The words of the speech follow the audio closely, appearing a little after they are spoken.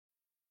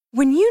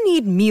When you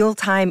need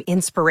mealtime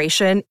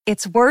inspiration,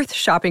 it's worth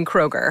shopping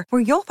Kroger,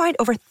 where you'll find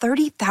over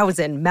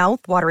 30,000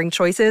 mouth-watering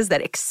choices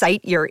that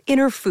excite your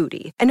inner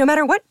foodie. And no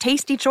matter what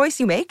tasty choice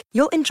you make,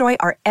 you'll enjoy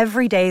our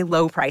everyday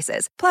low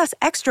prices, plus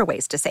extra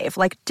ways to save,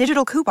 like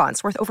digital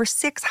coupons worth over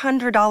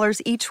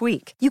 $600 each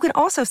week. You can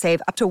also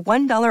save up to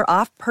 $1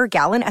 off per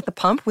gallon at the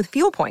pump with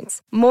fuel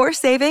points. More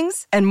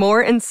savings and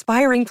more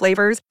inspiring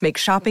flavors make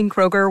shopping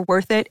Kroger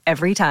worth it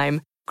every time.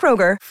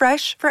 Kroger,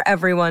 fresh for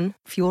everyone.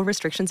 Fuel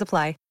restrictions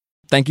apply.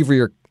 Thank you for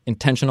your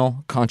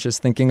intentional, conscious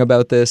thinking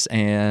about this,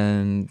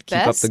 and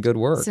keep up the good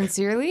work.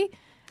 Sincerely.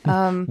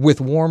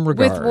 With warm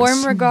regards. With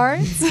warm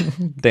regards.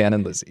 Dan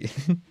and Lizzie.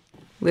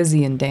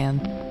 Lizzie and Dan.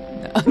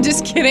 No, I'm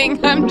just kidding.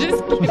 Go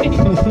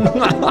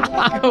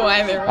either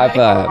way. High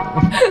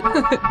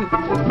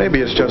five. Maybe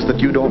it's just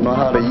that you don't know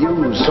how to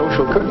use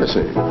social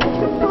courtesy.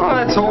 Oh,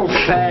 that's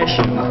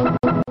old-fashioned.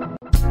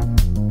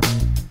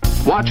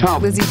 Watch how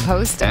Lizzie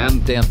Post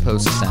and Dan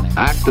Post-Senning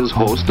act as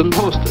host and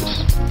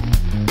hostess.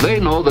 They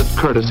know that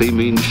courtesy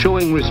means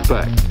showing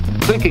respect,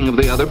 thinking of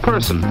the other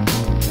person,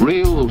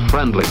 real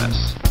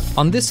friendliness.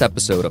 On this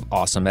episode of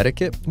Awesome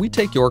Etiquette, we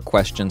take your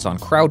questions on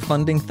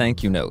crowdfunding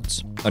thank you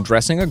notes,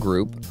 addressing a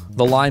group,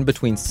 the line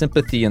between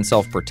sympathy and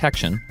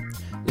self-protection,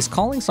 is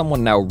calling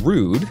someone now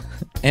rude,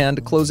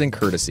 and closing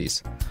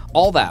courtesies.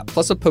 All that,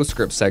 plus a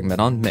postscript segment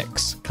on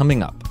Mix,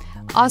 coming up.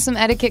 Awesome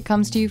Etiquette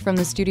comes to you from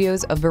the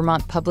studios of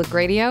Vermont Public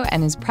Radio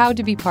and is proud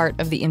to be part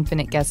of the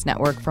Infinite Guest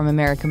Network from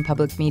American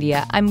Public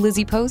Media. I'm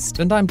Lizzie Post.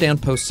 And I'm Dan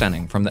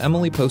Post-Senning from the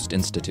Emily Post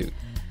Institute.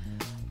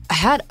 I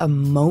had a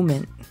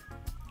moment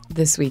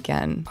this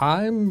weekend.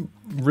 I'm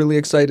really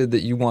excited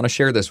that you want to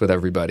share this with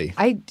everybody.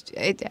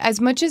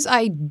 As much as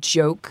I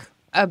joke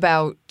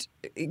about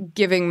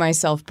giving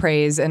myself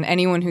praise, and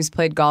anyone who's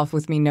played golf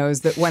with me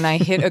knows that when I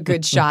hit a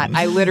good shot,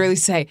 I literally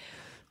say,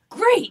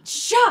 great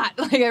shot.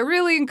 Like, I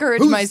really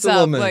encourage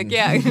myself. Like,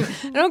 yeah,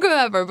 I don't go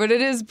that far, but it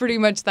is pretty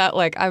much that.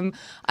 Like,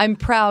 I'm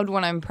proud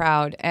when I'm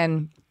proud.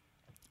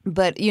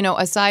 But you know,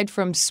 aside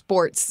from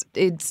sports,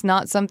 it's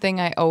not something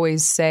I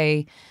always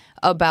say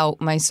about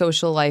my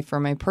social life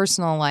or my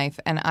personal life.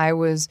 And I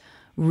was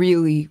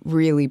really,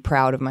 really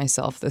proud of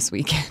myself this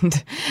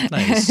weekend.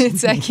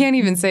 Nice. I can't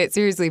even say it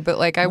seriously, but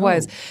like I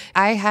was.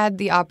 I had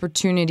the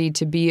opportunity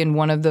to be in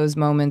one of those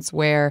moments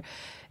where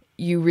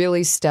you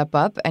really step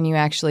up and you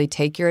actually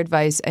take your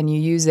advice and you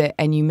use it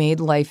and you made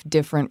life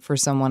different for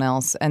someone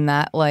else. And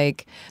that,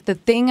 like, the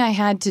thing I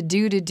had to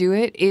do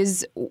it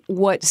is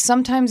what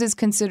sometimes is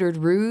considered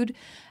rude.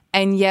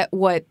 And yet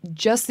what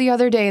just the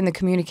other day in the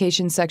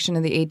communication section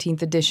of the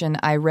 18th edition,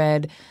 I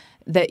read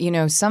that, you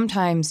know,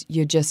 sometimes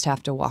you just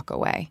have to walk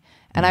away.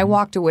 And I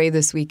walked away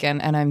this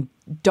weekend, and I'm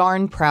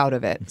darn proud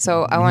of it.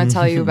 So I want to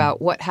tell you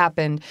about what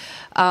happened.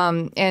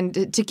 And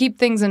to keep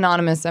things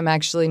anonymous, I'm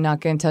actually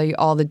not going to tell you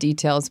all the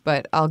details,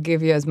 but I'll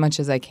give you as much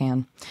as I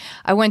can.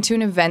 I went to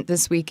an event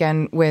this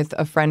weekend with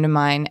a friend of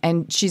mine,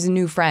 and she's a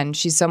new friend.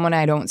 She's someone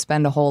I don't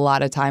spend a whole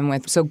lot of time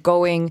with. So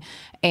going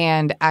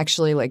and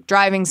actually like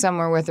driving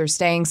somewhere with her,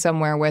 staying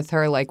somewhere with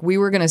her, like we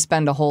were going to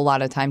spend a whole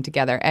lot of time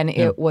together. And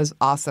it was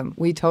awesome.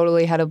 We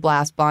totally had a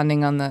blast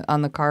bonding on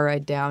the car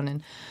ride down,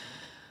 and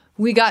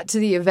we got to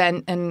the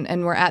event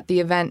and we're at the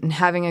event and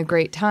having a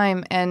great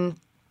time. And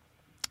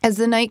as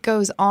the night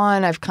goes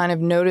on, I've kind of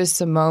noticed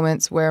some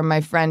moments where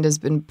my friend has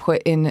been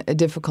put in a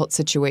difficult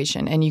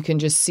situation. And you can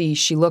just see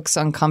she looks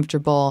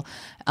uncomfortable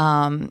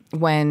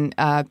when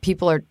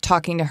people are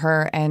talking to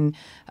her and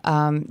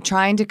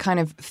trying to kind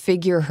of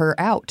figure her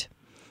out.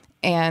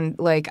 And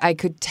like I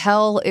could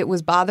tell it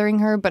was bothering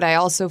her, but I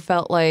also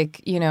felt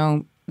like, you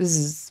know, this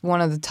is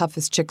one of the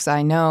toughest chicks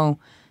I know.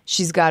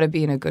 She's got to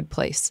be in a good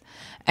place.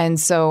 And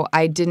so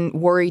I didn't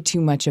worry too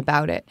much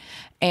about it.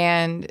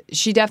 And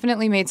she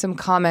definitely made some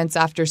comments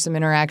after some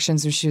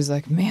interactions where she was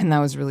like, man, that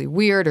was really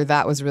weird, or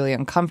that was really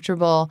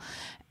uncomfortable.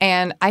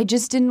 And I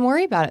just didn't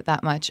worry about it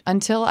that much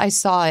until I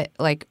saw it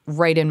like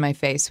right in my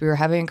face. We were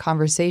having a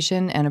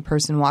conversation and a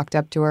person walked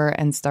up to her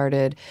and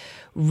started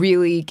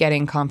really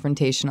getting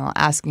confrontational,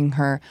 asking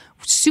her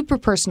super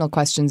personal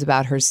questions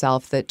about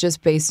herself that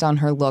just based on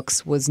her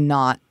looks was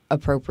not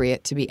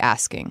appropriate to be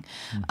asking.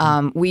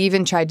 We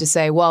even tried to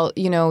say, well,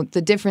 you know,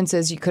 the difference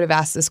is you could have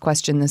asked this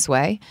question this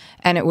way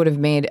and it would have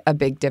made a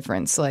big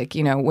difference. Like,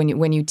 you know,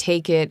 when you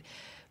take it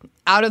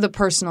out of the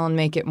personal and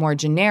make it more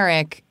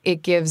generic,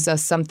 it gives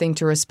us something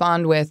to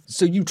respond with.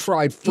 So you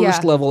tried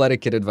first-level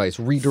etiquette advice,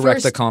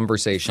 redirect the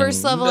conversation.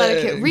 First-level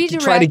etiquette,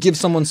 redirect. Try to give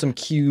someone some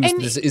cues.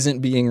 This isn't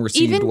being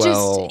received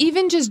well.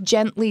 Even just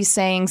gently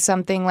saying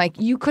something like,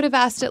 you could have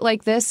asked it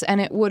like this,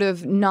 and it would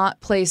have not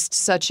placed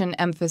such an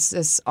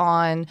emphasis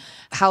on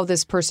how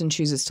this person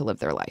chooses to live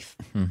their life.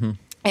 Mm-hmm.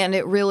 And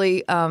it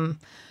really...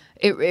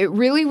 It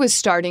really was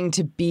starting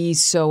to be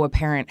so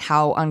apparent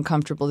how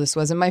uncomfortable this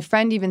was. And my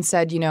friend even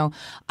said, you know,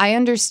 I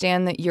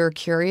understand that you're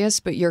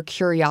curious, but your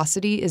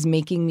curiosity is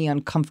making me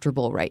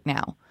uncomfortable right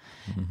now.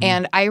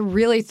 And I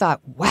really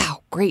thought,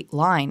 wow, great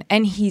line.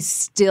 And he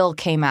still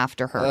came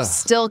after her,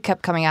 still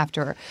kept coming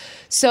after her.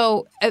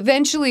 So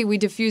eventually we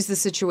diffuse the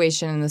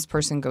situation and this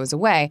person goes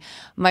away.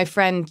 My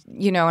friend,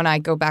 and I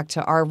go back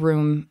to our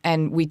room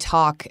and we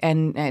talk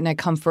and I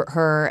comfort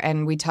her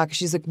and we talk.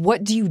 She's like,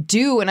 what do you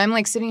do? And I'm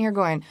like sitting here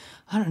going,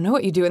 I don't know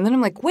what you do. And then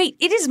I'm like, wait,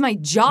 it is my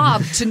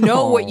job to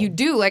know what you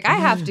do. Like I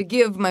have to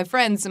give my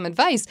friend some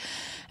advice.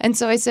 And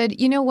so I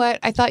said, you know what?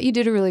 I thought you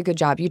did a really good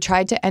job. You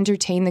tried to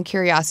entertain the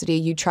curiosity.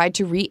 You tried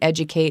to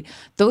re-educate.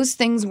 Those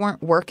things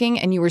weren't working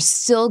and you were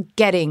still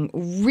getting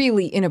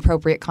really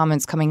inappropriate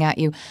comments coming at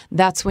you.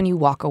 That's when you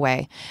walk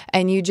away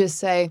and you just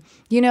say,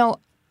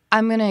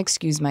 I'm going to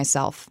excuse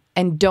myself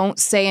and don't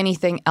say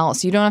anything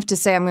else. You don't have to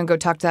say, I'm going to go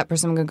talk to that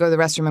person. I'm going to go to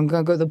the restroom. I'm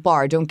going to go to the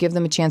bar. Don't give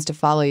them a chance to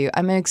follow you.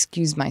 I'm going to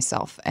excuse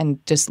myself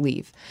and just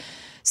leave.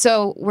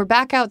 So we're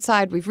back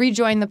outside. We've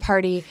rejoined the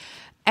party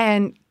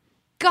and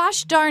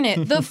gosh darn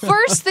it, the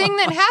first thing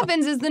that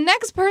happens is the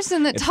next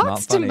person that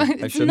talks to my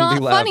it's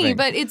not funny,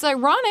 but it's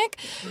ironic.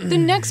 The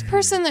next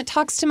person that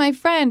talks to my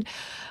friend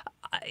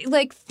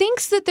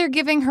thinks that they're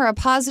giving her a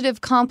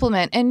positive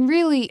compliment and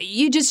really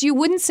you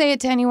wouldn't say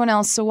it to anyone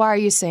else, so why are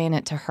you saying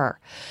it to her?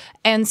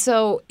 And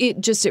so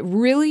it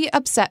really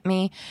upset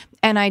me.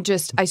 And I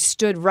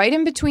stood right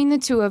in between the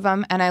two of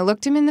them and I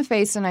looked him in the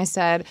face and I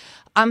said,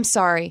 I'm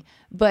sorry,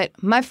 but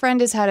my friend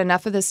has had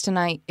enough of this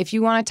tonight. If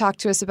you want to talk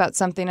to us about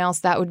something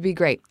else, that would be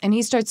great. And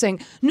he starts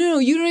saying, no,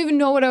 you don't even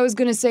know what I was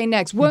going to say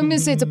next. What I'm going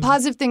to say, it's a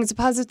positive thing. It's a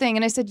positive thing.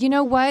 And I said, you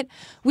know what?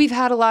 We've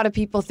had a lot of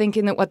people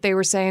thinking that what they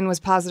were saying was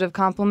positive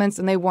compliments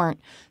and they weren't.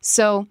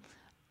 So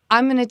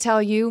I'm going to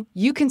tell you,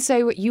 you can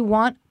say what you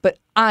want, but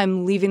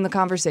I'm leaving the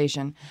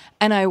conversation.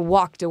 And I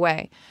walked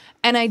away.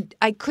 And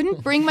I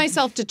couldn't bring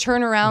myself to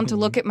turn around to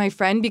look at my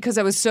friend because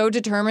I was so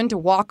determined to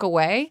walk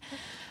away.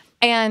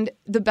 And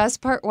the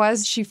best part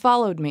was she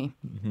followed me.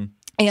 Mm-hmm.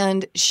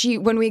 And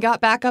when we got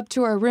back up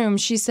to our room,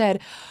 she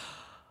said,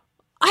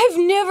 I've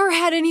never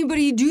had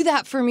anybody do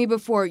that for me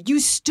before. You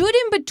stood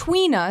in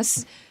between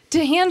us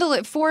to handle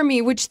it for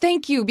me, which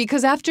thank you,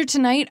 because after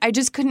tonight, I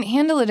just couldn't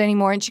handle it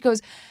anymore. And she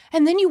goes,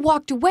 and then you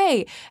walked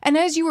away. And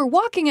as you were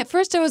walking, at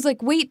first I was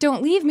like, wait,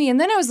 don't leave me. And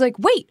then I was like,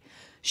 wait,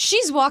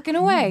 she's walking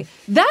away.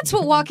 That's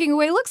what walking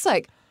away looks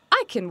like.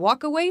 I can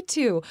walk away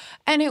too.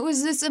 And it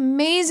was this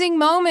amazing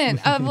moment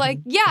of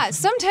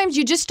sometimes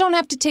you just don't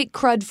have to take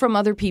crud from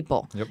other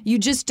people. Yep. You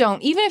just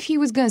don't. Even if he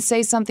was going to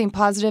say something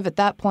positive at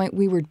that point,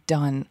 we were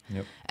done.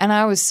 Yep. And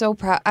I was so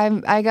proud.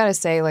 I got to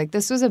say,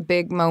 this was a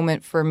big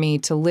moment for me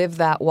to live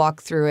that,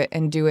 walk through it,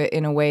 and do it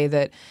in a way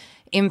that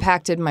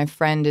impacted my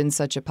friend in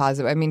such a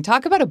positive. I mean,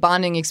 talk about a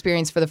bonding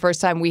experience for the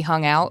first time we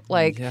hung out.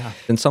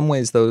 In some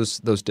ways, those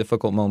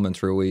difficult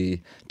moments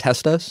really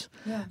test us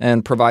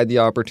and provide the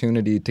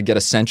opportunity to get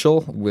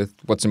essential with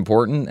what's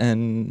important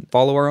and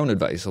follow our own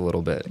advice a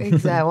little bit.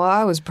 Exactly. Well,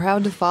 I was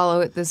proud to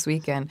follow it this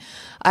weekend.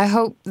 I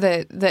hope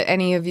that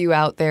any of you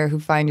out there who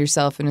find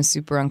yourself in a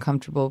super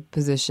uncomfortable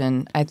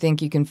position, I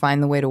think you can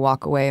find the way to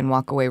walk away and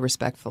walk away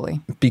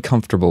respectfully. Be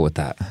comfortable with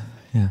that.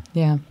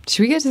 Yeah.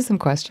 Should we get to some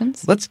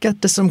questions? Let's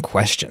get to some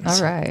questions.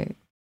 All right.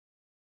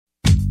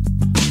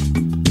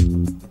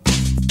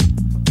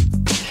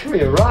 Sure,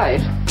 you're right.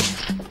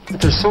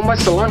 But there's so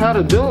much to learn how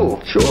to do.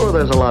 Sure,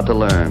 there's a lot to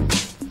learn,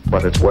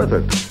 but it's worth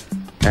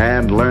it.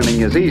 And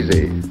learning is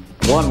easy.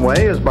 One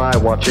way is by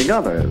watching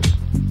others.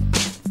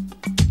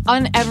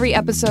 On every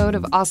episode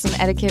of Awesome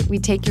Etiquette, we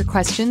take your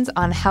questions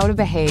on how to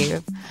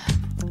behave.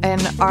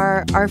 And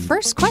our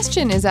first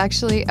question is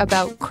actually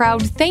about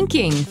crowd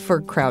thanking for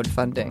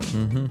crowdfunding.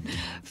 Mm-hmm.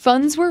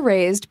 Funds were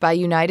raised by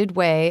United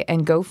Way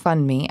and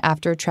GoFundMe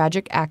after a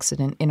tragic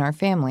accident in our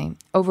family.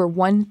 Over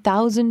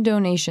 1,000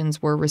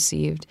 donations were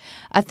received.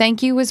 A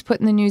thank you was put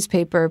in the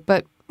newspaper,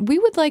 but we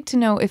would like to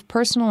know if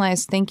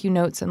personalized thank you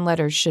notes and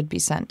letters should be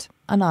sent.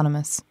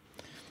 Anonymous.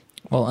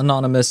 Well,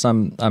 Anonymous,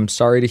 I'm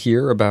sorry to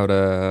hear about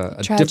a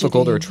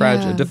difficult or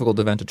a difficult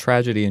event, a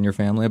tragedy in your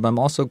family, but I'm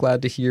also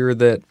glad to hear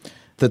that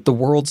the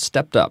world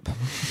stepped up.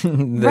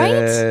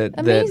 Right?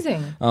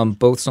 Amazing.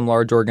 Both some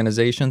large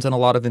organizations and a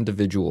lot of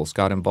individuals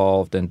got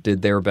involved and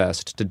did their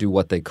best to do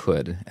what they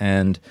could.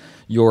 And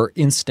your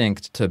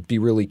instinct to be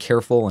really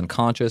careful and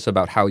conscious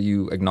about how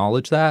you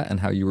acknowledge that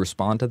and how you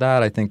respond to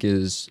that, I think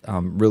is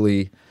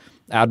really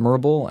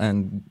admirable.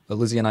 And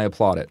Lizzie and I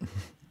applaud it.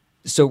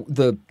 So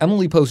the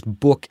Emily Post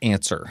book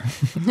answer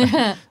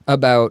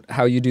about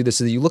how you do this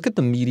is you look at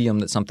the medium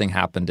that something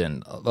happened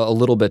in a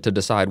little bit to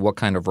decide what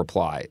kind of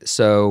reply.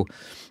 So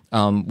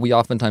we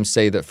oftentimes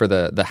say that for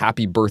the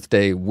happy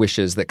birthday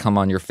wishes that come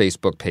on your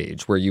Facebook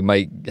page, where you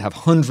might have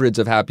hundreds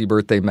of happy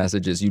birthday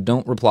messages, you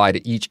don't reply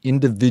to each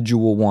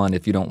individual one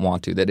if you don't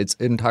want to, that it's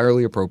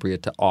entirely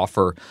appropriate to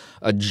offer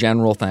a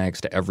general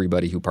thanks to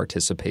everybody who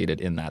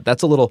participated in that.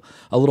 That's a little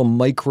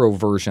micro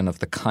version of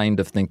the kind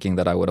of thinking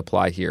that I would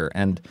apply here.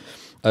 And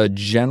a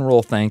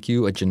general thank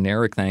you, a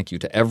generic thank you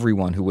to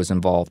everyone who was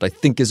involved, I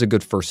think is a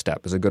good first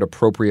step, is a good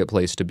appropriate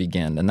place to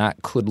begin. And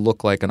that could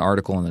look like an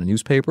article in the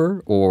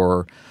newspaper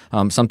or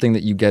something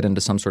that you get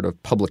into some sort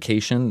of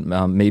publication.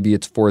 Maybe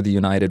it's for the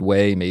United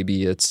Way.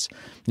 Maybe it's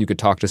you could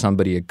talk to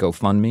somebody at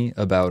GoFundMe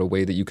about a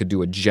way that you could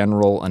do a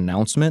general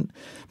announcement.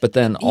 But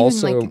then Even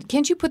also,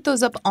 can't you put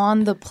those up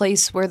on the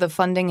place where the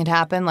funding had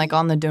happened, like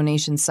on the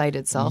donation site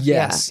itself?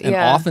 yes. Yeah. And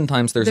yeah.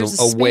 oftentimes there's There's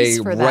a a way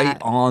space for right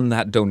that. on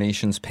that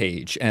donations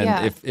page. And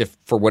Yeah. if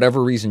for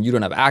whatever reason you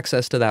don't have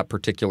access to that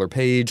particular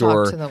page Talk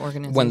or to the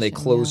organization, when they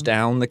close yeah.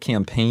 down the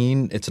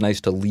campaign, it's nice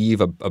to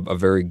leave a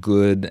very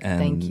good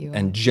Thank you.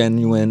 and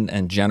genuine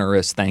and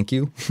generous thank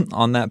you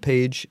on that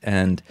page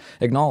and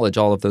acknowledge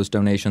all of those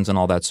donations and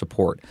all that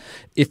support.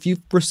 If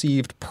you've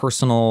received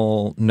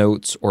personal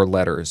notes or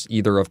letters,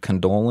 either of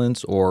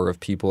condolence or of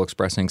people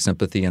expressing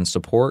sympathy and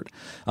support,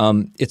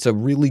 it's a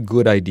really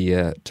good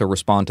idea to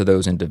respond to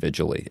those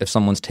individually. If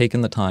someone's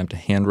taken the time to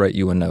handwrite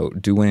you a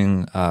note,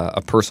 doing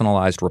a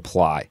personalized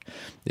reply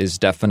is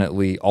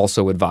definitely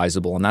also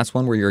advisable. And that's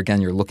one where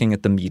you're looking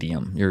at the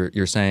medium.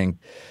 You're saying,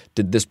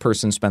 did this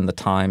person spend the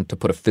time to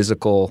put a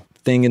physical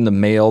thing in the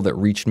mail that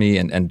reached me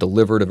and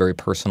delivered a very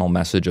personal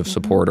message of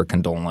support or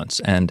condolence?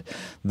 And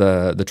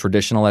the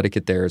traditional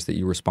etiquette there is that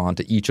you respond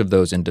to each of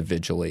those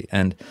individually.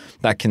 And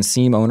that can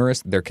seem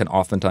onerous. There can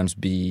oftentimes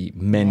be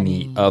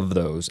many of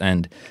those.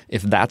 And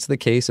if that's the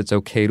case, it's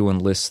okay to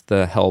enlist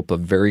the help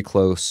of very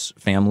close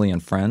family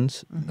and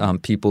friends,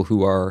 people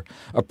who are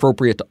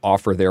appropriate to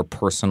offer their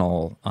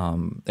personal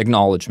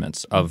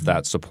acknowledgments of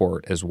that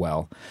support as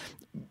well.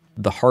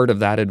 The heart of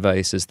that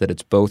advice is that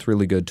it's both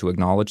really good to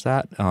acknowledge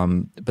that,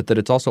 but that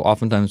it's also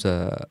oftentimes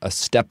a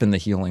step in the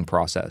healing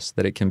process,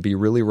 that it can be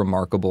really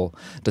remarkable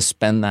to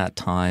spend that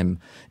time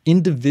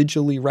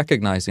individually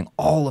recognizing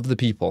all of the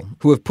people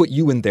who have put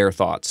you in their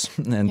thoughts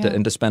and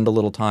to spend a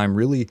little time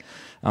really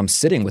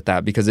sitting with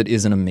that, because it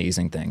is an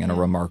amazing thing and a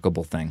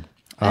remarkable thing.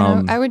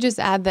 And I would just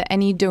add that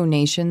any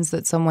donations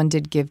that someone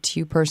did give to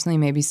you personally,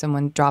 maybe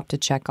someone dropped a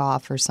check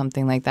off or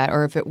something like that,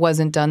 or if it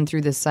wasn't done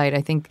through the site,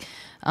 I think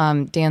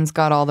Dan's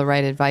got all the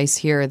right advice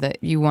here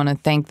that you want to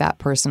thank that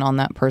person on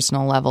that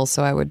personal level.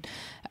 So I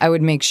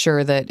would make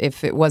sure that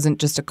if it wasn't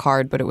just a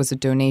card, but it was a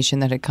donation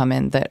that had come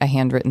in, that a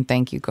handwritten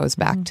thank you goes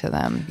back to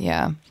them.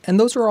 Yeah. And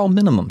those are all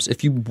minimums.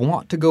 If you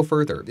want to go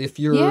further, if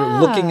you're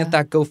looking at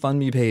that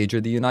GoFundMe page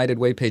or the United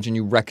Way page and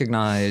you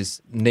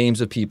recognize names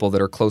of people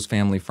that are close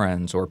family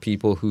friends or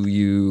people who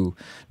you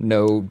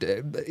know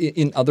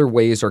in other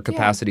ways or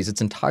capacities,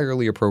 it's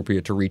entirely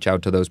appropriate to reach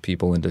out to those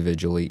people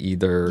individually,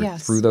 either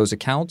through those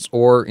accounts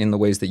or in the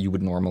ways that you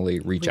would normally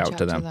reach out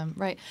to them.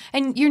 Right.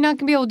 And you're not going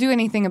to be able to do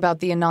anything about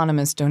the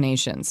anonymous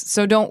donations.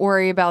 So don't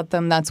worry about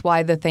them. That's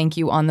why the thank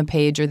you on the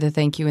page or the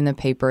thank you in the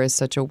paper is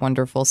such a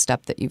wonderful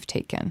step that you've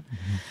taken.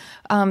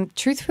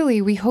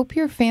 Truthfully, we hope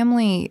your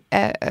family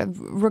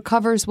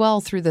recovers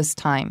well through this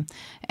time.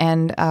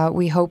 And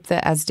we hope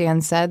that, as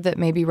Dan said, that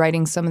maybe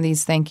writing some of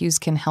these thank yous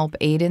can help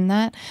aid in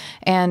that.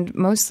 And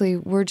mostly,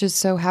 we're just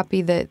so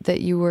happy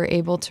that you were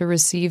able to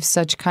receive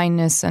such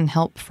kindness and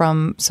help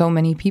from so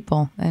many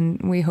people.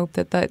 And we hope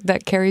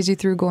that carries you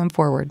through going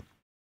forward.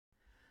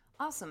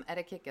 Awesome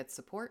Etiquette gets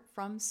support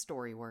from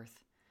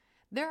Storyworth.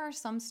 There are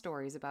some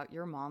stories about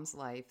your mom's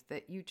life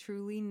that you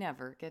truly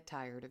never get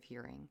tired of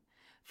hearing.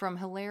 From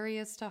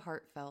hilarious to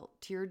heartfelt,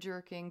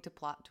 tear-jerking to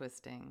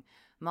plot-twisting,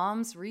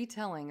 Mom's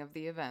retelling of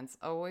the events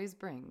always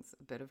brings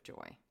a bit of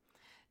joy.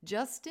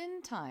 Just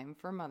in time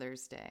for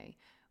Mother's Day,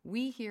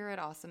 we here at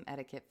Awesome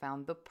Etiquette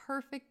found the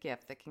perfect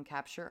gift that can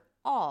capture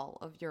all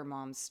of your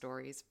mom's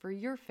stories for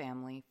your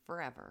family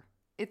forever.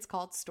 It's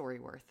called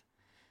Storyworth.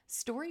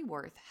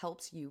 Storyworth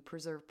helps you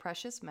preserve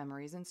precious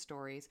memories and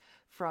stories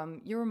from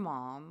your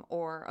mom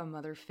or a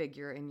mother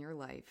figure in your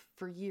life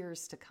for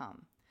years to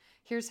come.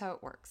 Here's how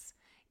it works.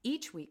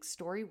 Each week,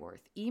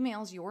 Storyworth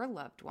emails your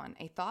loved one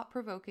a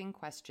thought-provoking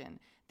question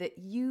that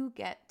you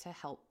get to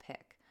help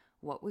pick.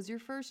 What was your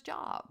first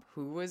job?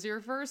 Who was your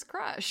first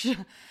crush?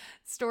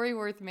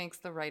 Storyworth makes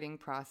the writing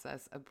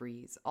process a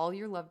breeze. All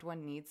your loved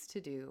one needs to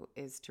do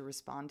is to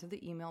respond to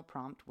the email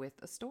prompt with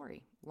a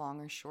story. Long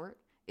or short,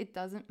 it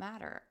doesn't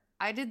matter.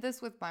 I did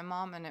this with my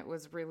mom, and it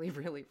was really,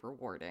 really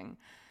rewarding.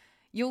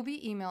 You'll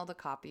be emailed a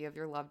copy of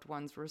your loved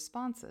one's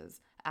responses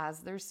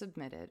as they're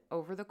submitted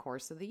over the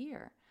course of the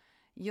year.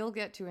 You'll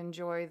get to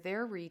enjoy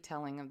their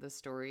retelling of the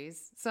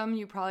stories. Some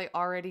you probably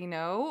already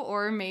know,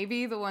 or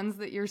maybe the ones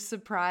that you're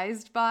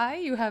surprised by,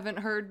 you haven't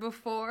heard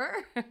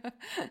before.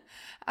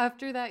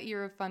 After that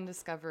year of fun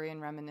discovery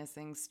and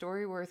reminiscing,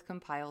 Storyworth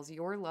compiles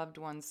your loved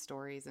one's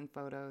stories and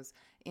photos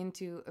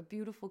into a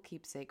beautiful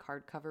keepsake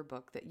hardcover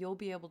book that you'll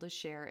be able to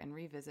share and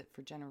revisit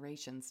for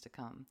generations to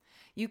come.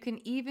 You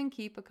can even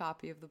keep a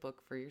copy of the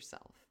book for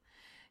yourself.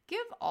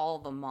 Give all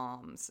the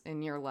moms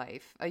in your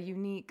life a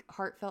unique,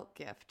 heartfelt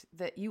gift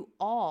that you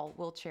all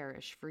will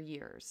cherish for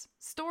years.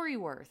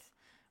 Storyworth.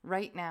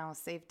 Right now,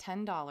 save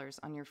 $10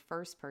 on your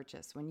first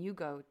purchase when you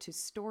go to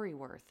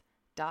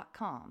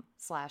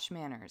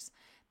storyworth.com/manners.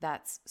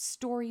 That's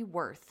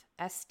Storyworth,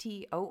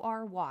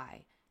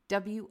 STORYWORTH.com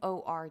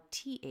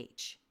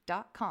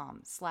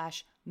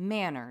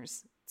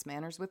liveoak.com/manners, it's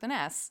manners with an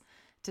S,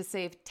 to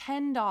save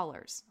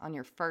 $10 on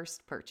your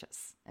first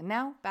purchase. And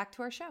now back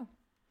to our show.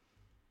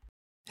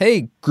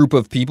 Hey, group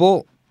of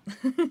people.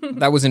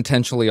 That was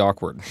intentionally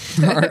awkward.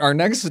 Our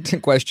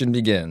next question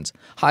begins.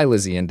 Hi,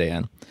 Lizzie and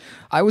Dan.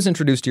 I was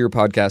introduced to your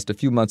podcast a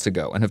few months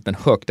ago and have been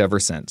hooked ever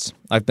since.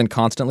 I've been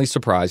constantly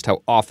surprised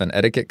how often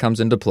etiquette comes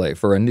into play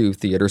for a new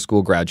theater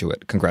school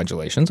graduate.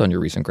 Congratulations on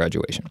your recent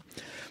graduation.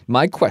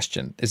 My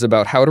question is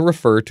about how to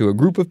refer to a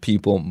group of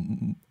people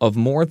of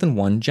more than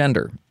one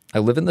gender. I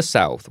live in the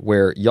South,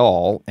 where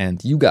y'all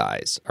and you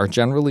guys are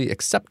generally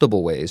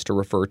acceptable ways to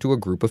refer to a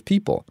group of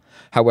people.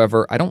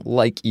 However, I don't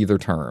like either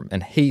term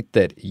and hate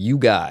that you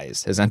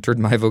guys has entered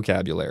my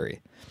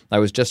vocabulary. I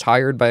was just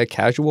hired by a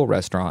casual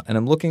restaurant and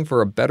I'm looking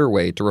for a better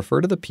way to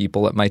refer to the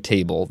people at my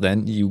table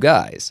than you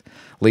guys.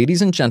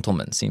 Ladies and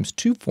gentlemen seems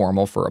too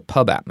formal for a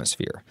pub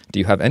atmosphere. Do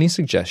you have any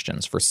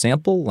suggestions for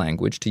sample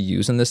language to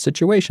use in this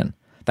situation?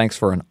 Thanks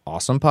for an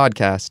awesome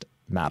podcast,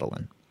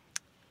 Madeline.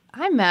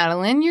 Hi,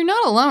 Madeline. You're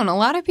not alone. A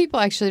lot of people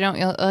actually don't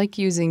like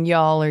using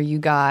y'all or you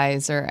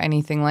guys or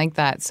anything like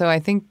that. So I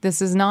think this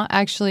is not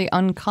actually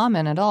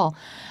uncommon at all.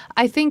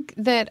 I think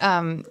that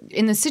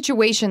in the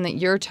situation that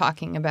you're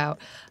talking about,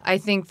 I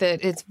think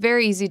that it's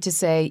very easy to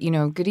say,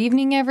 good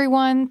evening,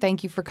 everyone.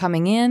 Thank you for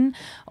coming in.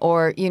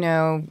 Or,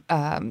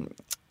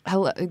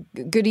 hello,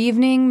 good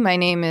evening. My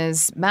name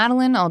is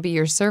Madeline. I'll be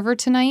your server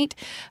tonight.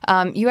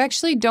 You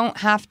actually don't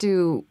have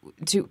to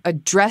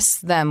address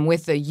them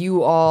with a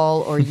you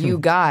all or you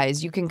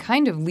guys. You can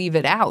kind of leave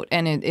it out,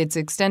 and it's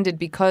extended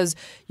because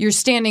you're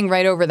standing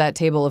right over that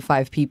table of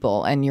 5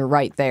 people, and you're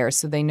right there,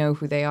 so they know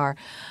who they are.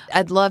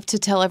 I'd love to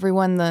tell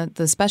everyone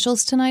the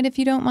specials tonight, if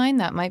you don't mind.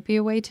 That might be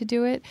a way to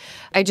do it.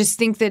 I just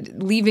think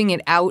that leaving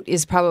it out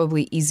is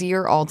probably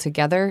easier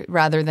altogether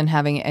rather than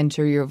having it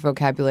enter your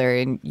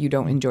vocabulary and you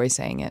don't enjoy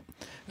saying it.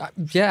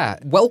 Yeah,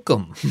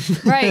 welcome.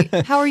 Right.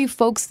 How are you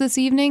folks this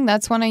evening?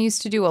 That's one I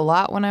used to do a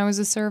lot when I was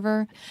a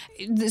server.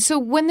 So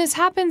when this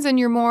happens and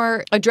you're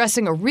more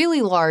addressing a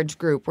really large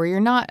group where you're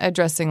not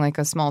addressing like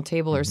a small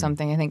table or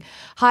something, I think,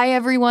 hi,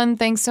 everyone.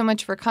 Thanks so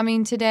much for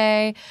coming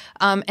today.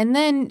 And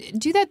then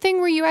do that thing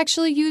where you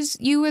actually use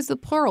you as the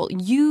plural.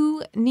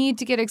 You need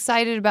to get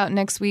excited about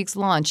next week's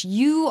launch.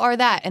 You are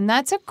that. And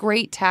that's a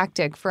great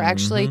tactic for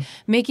actually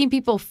making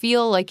people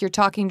feel like you're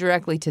talking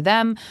directly to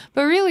them,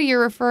 but really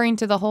you're referring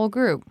to the whole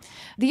group.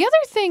 The other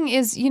thing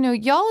is,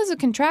 y'all is a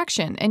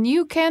contraction and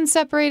you can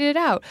separate it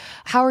out.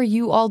 How are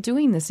you all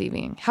doing this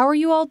evening? How are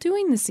you all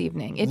doing this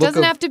evening? It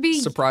doesn't have to be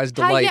surprised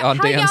delight on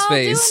Dan's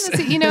face.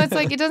 It's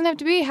like it doesn't have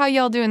to be how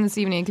y'all doing this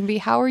evening. It can be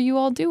how are you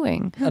all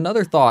doing?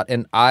 Another thought,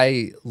 and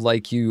I,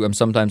 like you, am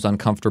sometimes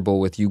uncomfortable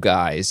with you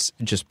guys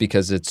just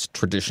because it's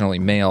traditionally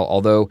male,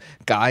 although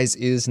guys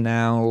is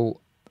now,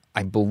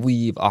 I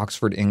believe,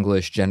 Oxford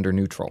English gender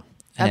neutral.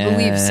 I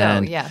believe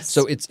so, yes.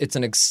 So it's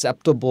an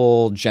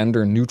acceptable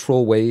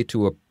gender-neutral way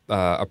to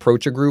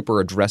approach a group or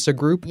address a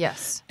group.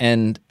 Yes.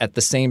 And at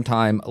the same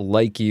time,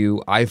 like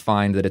you, I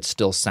find that it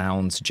still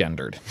sounds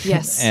gendered.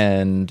 Yes.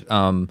 And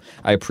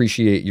I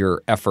appreciate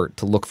your effort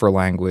to look for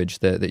language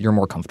that you're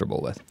more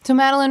comfortable with. So,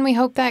 Madeline, we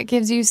hope that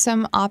gives you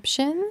some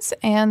options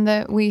and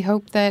that we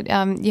hope that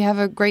you have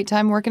a great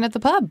time working at the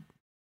pub.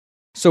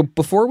 So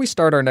before we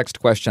start our next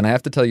question, I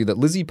have to tell you that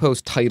Lizzie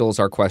Post titles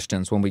our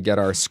questions when we get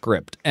our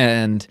script.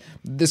 And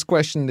this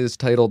question is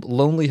titled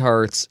Lonely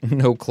Hearts,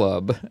 No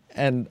Club.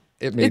 And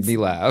it made me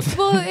laugh.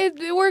 Well,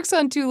 it works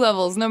on 2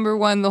 levels. Number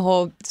 1, the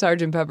whole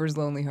Sgt. Pepper's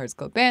Lonely Hearts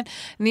Club Band.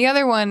 And the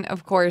other one,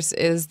 of course,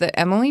 is that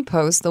Emily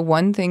Post, the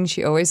one thing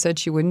she always said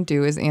she wouldn't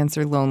do is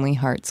answer Lonely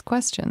Hearts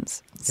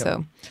questions. Yep.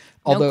 So...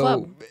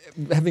 Although,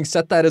 having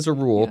set that as a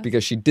rule,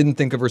 because she didn't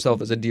think of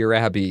herself as a Dear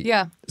Abby,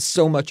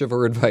 so much of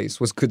her advice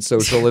was good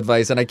social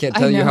advice. And I can't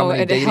tell you how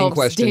many dating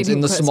questions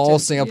in the small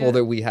sample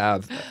that we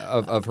have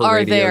of her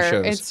radio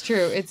shows.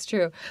 It's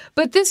true.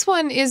 But this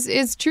one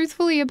is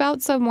truthfully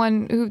about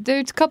someone who,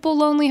 there's a couple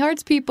Lonely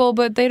Hearts people,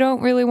 but they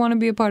don't really want to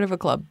be a part of a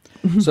club.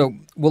 So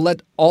we'll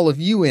let all of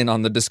you in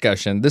on the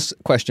discussion. This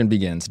question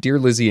begins, Dear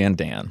Lizzie and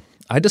Dan.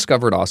 I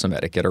discovered Awesome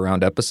Etiquette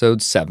around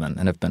episode 7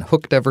 and have been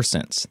hooked ever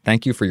since.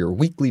 Thank you for your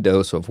weekly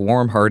dose of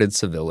warm-hearted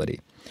civility.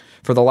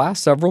 For the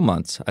last several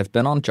months, I've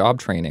been on job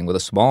training with a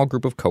small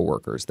group of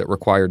coworkers that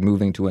required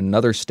moving to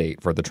another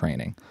state for the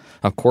training.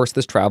 Of course,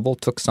 this travel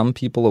took some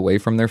people away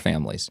from their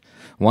families.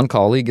 One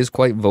colleague is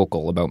quite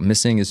vocal about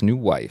missing his new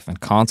wife and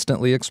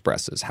constantly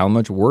expresses how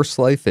much worse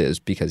life is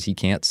because he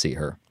can't see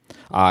her.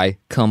 I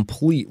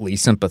completely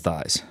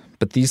sympathize.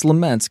 But these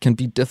laments can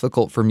be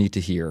difficult for me to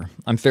hear.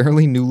 I'm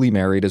fairly newly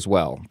married as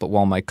well, but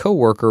while my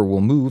coworker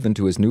will move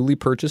into his newly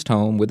purchased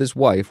home with his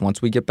wife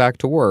once we get back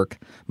to work,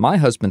 my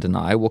husband and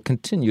I will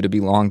continue to be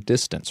long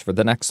distance for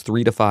the next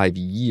 3 to 5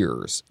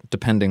 years,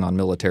 depending on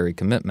military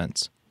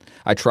commitments.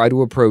 I try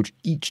to approach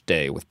each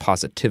day with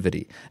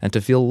positivity and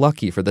to feel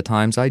lucky for the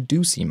times I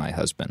do see my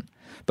husband.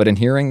 But in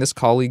hearing this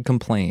colleague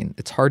complain,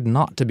 it's hard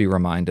not to be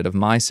reminded of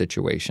my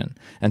situation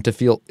and to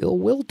feel ill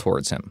will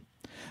towards him.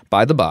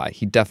 By the by,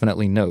 he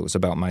definitely knows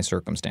about my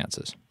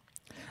circumstances.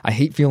 I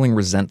hate feeling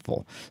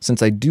resentful,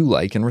 since I do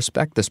like and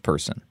respect this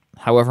person.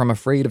 However, I'm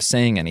afraid of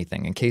saying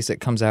anything in case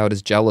it comes out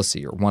as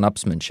jealousy or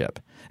one-upsmanship,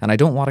 and I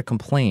don't want to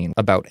complain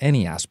about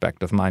any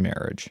aspect of my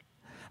marriage.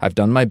 I've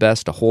done my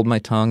best to hold my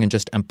tongue and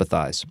just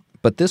empathize,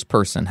 but this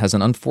person has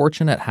an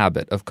unfortunate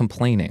habit of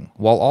complaining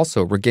while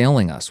also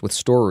regaling us with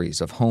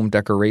stories of home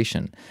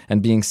decoration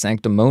and being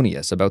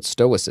sanctimonious about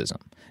stoicism,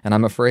 and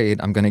I'm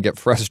afraid I'm going to get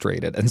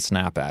frustrated and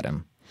snap at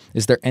him.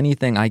 Is there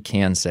anything I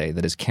can say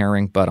that is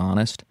caring but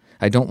honest?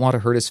 I don't want to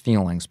hurt his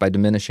feelings by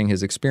diminishing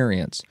his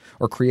experience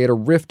or create a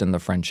rift in the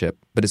friendship,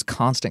 but his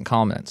constant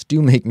comments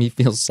do make me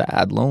feel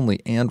sad,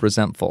 lonely, and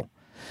resentful.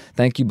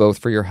 Thank you both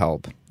for your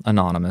help.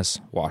 Anonymous,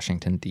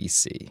 Washington,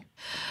 D.C.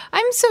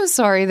 I'm so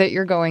sorry that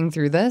you're going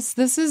through this.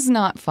 This is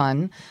not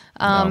fun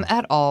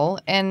at all,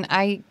 and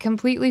I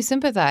completely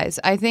sympathize.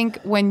 I think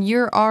when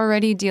you're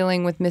already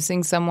dealing with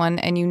missing someone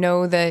and you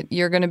know that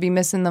you're going to be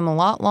missing them a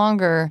lot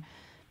longer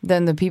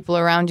than the people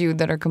around you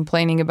that are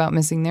complaining about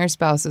missing their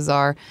spouses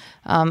are,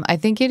 I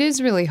think it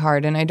is really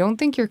hard, and I don't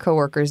think your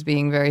coworker's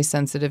being very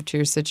sensitive to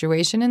your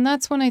situation, and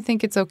that's when I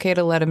think it's okay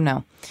to let him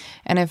know.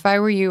 And if I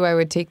were you, I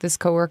would take this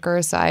coworker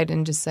aside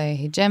and just say,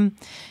 hey, Jim,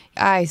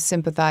 I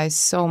sympathize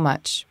so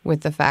much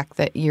with the fact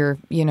that you're,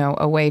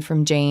 away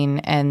from Jane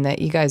and that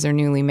you guys are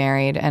newly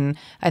married, and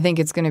I think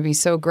it's going to be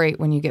so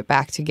great when you get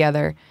back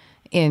together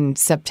in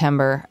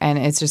September, and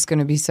it's just going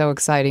to be so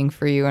exciting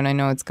for you, and I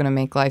know it's going to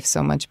make life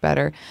so much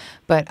better.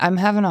 But I'm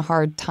having a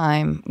hard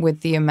time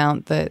with the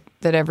amount that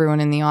everyone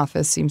in the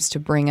office seems to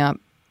bring up,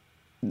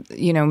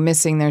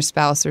 missing their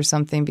spouse or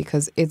something,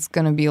 because it's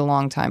going to be a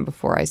long time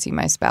before I see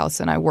my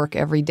spouse, and I work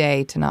every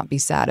day to not be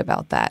sad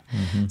about that.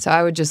 Mm-hmm. So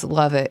I would just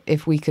love it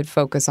if we could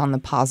focus on the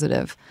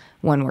positive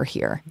when we're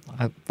here.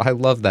 I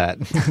love that.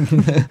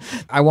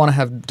 I want to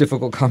have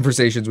difficult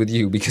conversations with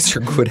you because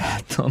you're good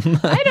at them.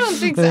 I don't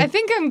think so. I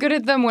think I'm good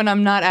at them when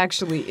I'm not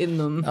actually in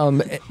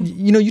them.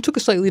 You took a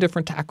slightly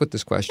different tack with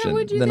this question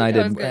than I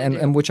did,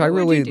 and which I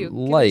really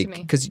like,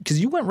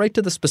 because you went right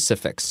to the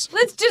specifics.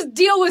 Let's just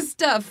deal with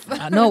stuff.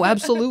 No,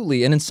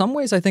 absolutely. And in some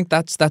ways, I think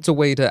that's a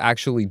way to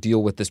actually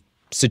deal with this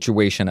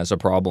situation as a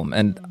problem.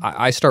 And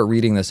I start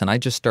reading this and I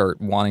just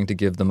start wanting to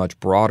give the much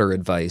broader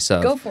advice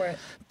of, go for it.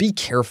 Be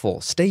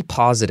careful, stay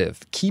positive,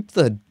 keep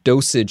the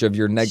dosage of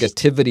your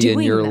negativity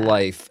in your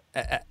life.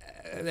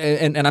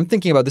 And I'm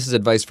thinking about this as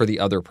advice for the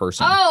other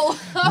person. Oh,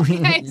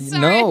 okay.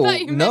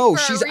 Sorry, no,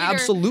 she's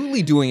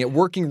absolutely doing it,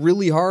 working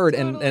really hard,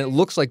 and it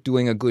looks like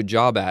doing a good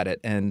job at it.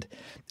 And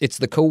it's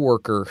the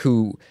coworker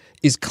who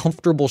is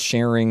comfortable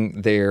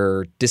sharing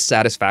their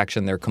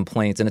dissatisfaction, their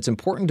complaints, and it's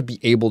important to be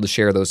able to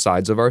share those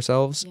sides of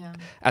ourselves. Yeah.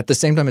 At the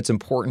same time, it's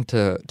important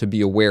to be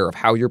aware of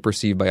how you're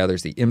perceived by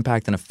others, the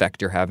impact and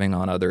effect you're having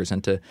on others,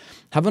 and to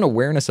have an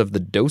awareness of the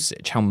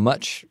dosage, how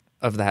much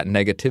of that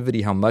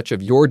negativity, how much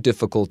of your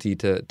difficulty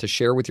to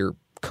share with your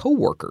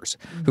coworkers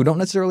who don't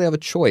necessarily have a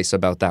choice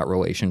about that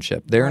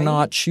relationship. They're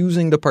not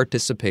choosing to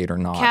participate or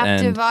not.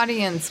 Captive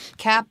audience.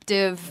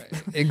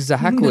 Captive.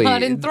 Exactly.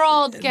 Not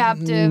enthralled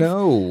captive.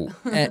 No.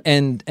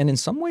 and in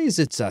some ways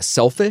it's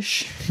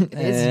selfish.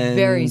 It's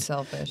very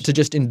selfish. To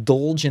just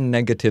indulge in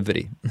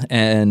negativity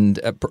and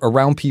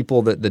around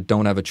people that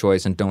don't have a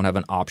choice and don't have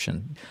an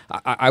option.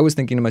 I was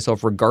thinking to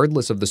myself,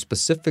 regardless of the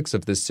specifics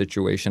of this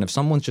situation, if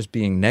someone's just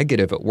being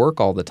negative at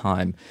work all the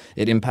time,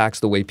 it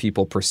impacts the way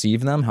people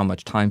perceive them, how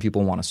much time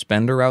people want to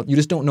spend around. You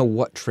just don't know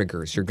what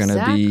triggers you're going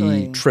to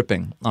be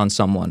tripping on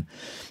someone.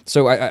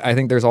 So I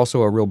think there's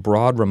also a real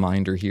broad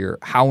reminder here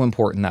how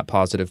important that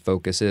positive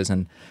focus is.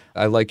 And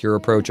I like your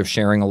approach of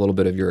sharing a little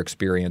bit of your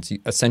experience,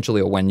 essentially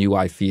a when you,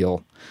 I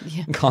feel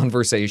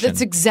conversation.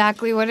 That's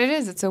exactly what it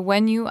is. It's a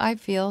when you, I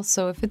feel.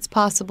 So if it's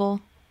possible,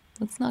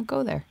 let's not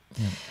go there.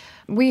 Yeah.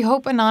 We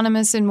hope,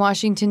 Anonymous in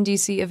Washington,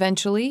 D.C.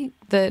 eventually,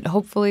 that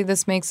hopefully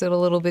this makes it a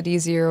little bit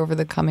easier over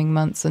the coming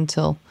months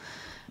until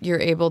you're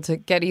able to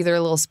get either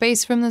a little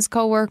space from this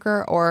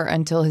coworker or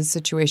until his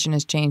situation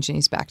has changed and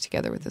he's back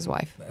together with his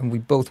wife. And we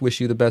both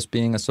wish you the best,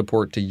 being a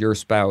support to your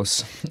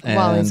spouse. And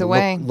while he's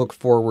away. Look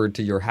forward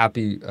to your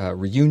happy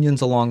reunions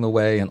along the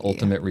way and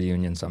ultimate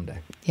reunion someday.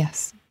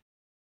 Yes.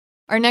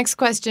 Our next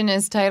question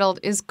is titled,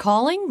 Is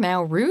Calling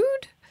Now Rude?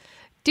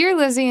 Dear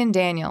Lizzie and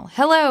Daniel,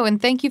 hello and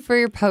thank you for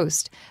your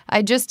post.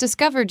 I just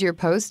discovered your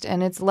post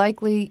and it's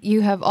likely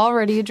you have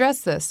already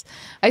addressed this.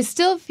 I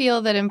still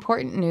feel that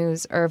important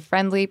news or a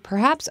friendly,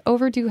 perhaps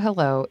overdue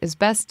hello is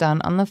best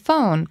done on the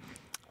phone.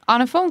 On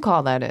a phone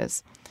call, that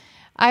is.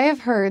 I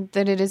have heard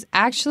that it is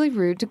actually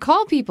rude to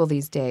call people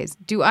these days.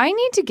 Do I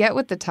need to get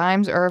with the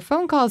times, or are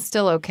phone calls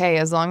still okay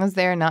as long as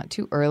they are not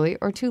too early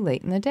or too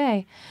late in the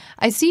day?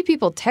 I see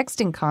people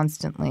texting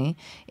constantly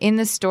in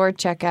the store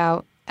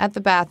checkout, at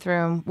the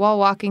bathroom, while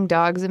walking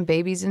dogs and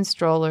babies in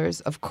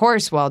strollers, of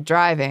course while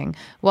driving,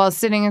 while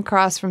sitting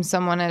across from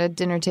someone at a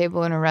dinner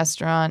table in a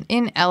restaurant,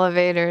 in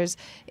elevators,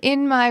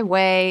 in my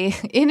way,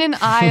 in an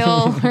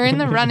aisle, or in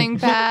the running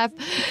path.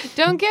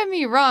 Don't get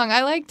me wrong,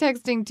 I like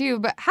texting too,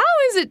 but how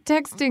is it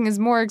texting is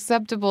more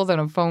acceptable than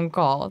a phone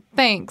call?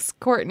 Thanks,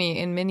 Courtney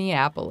in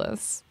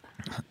Minneapolis.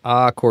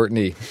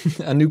 Courtney,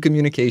 a new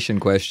communication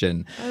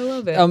question. I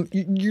love it.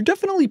 You're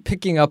definitely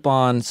picking up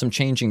on some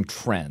changing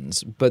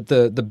trends, but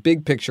the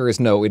big picture is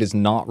no, it is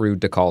not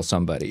rude to call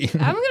somebody.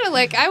 I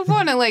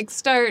want to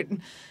start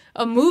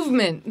a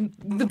movement,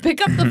 the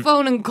pick up the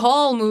phone and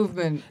call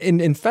movement.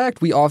 In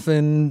fact, we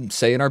often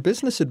say in our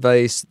business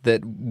advice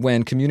that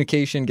when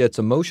communication gets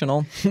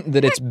emotional,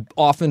 that it's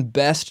often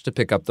best to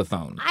pick up the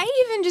phone. I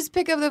even just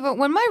pick up the phone.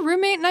 When my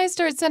roommate and I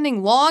start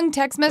sending long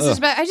text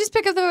messages back, I just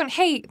pick up the phone.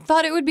 Hey,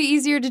 thought it would be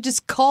easier to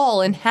just call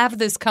and have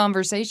this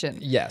conversation.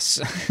 Yes.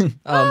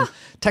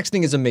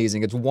 Texting is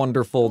amazing. It's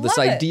wonderful. This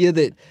Love it. idea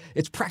that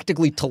it's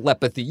practically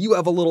telepathy. You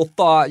have a little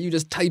thought, you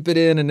just type it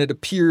in, and it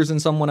appears in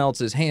someone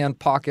else's hand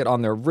pocket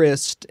on their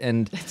wrist.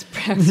 And It's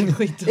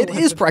practically telepathy. it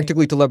is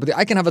practically telepathy.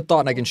 I can have a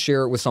thought and I can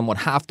share it with someone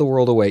half the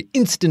world away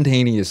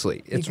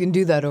instantaneously. You can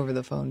do that over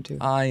the phone, too.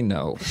 I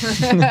know.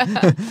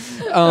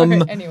 All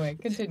right, anyway,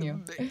 continue.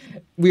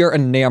 We are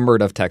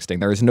enamored of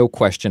texting. There is no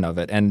question of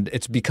it. And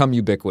it's become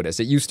ubiquitous.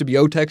 It used to be,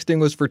 texting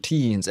was for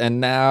teens.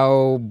 And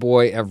now,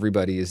 boy,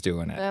 everybody is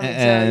doing it. Let me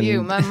tell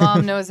you, my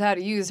mom knows how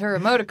to use her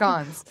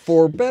emoticons.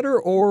 For better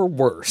or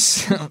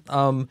worse.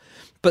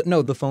 But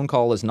no, the phone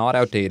call is not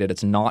outdated.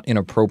 It's not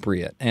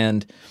inappropriate.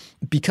 And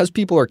because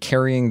people are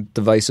carrying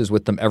devices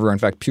with them everywhere, in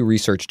fact, Pew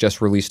Research just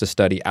released a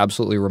study,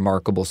 absolutely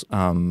remarkable,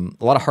 a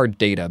lot of hard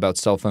data about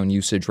cell phone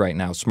usage right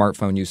now,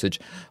 smartphone usage.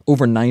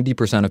 Over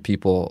 90% of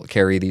people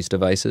carry these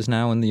devices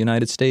now in the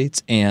United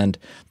States, and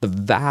the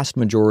vast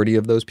majority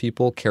of those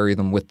people carry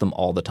them with them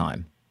all the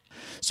time.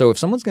 So if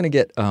someone's going to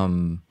get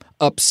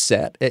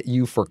upset at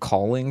you for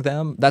calling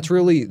them, that's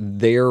really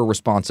their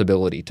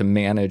responsibility to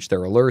manage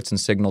their alerts and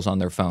signals on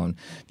their phone.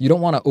 You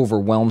don't want to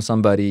overwhelm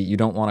somebody. You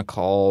don't want to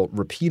call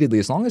repeatedly,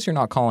 as long as you're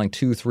not calling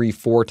 2, 3,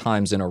 4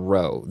 times in a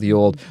row. The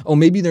old,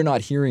 maybe they're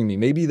not hearing me.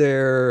 Maybe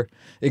they're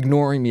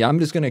ignoring me. I'm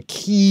just going to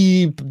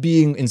keep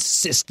being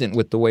insistent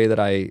with the way that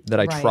I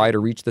try to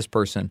reach this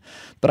person.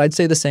 But I'd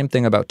say the same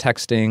thing about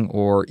texting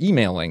or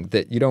emailing,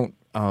 that you don't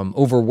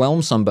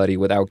overwhelm somebody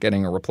without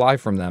getting a reply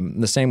from them.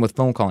 The same with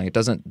phone calling. It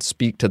doesn't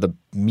speak to the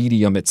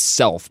medium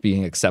itself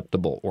being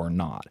acceptable or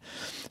not.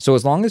 So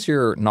as long as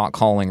you're not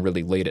calling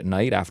really late at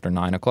night after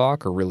 9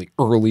 o'clock or really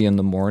early in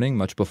the morning,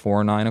 much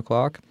before 9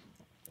 o'clock,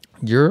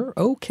 you're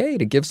okay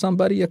to give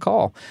somebody a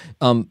call.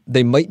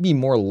 They might be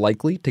more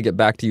likely to get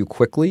back to you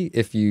quickly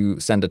if you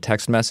send a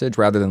text message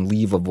rather than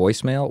leave a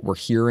voicemail. We're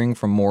hearing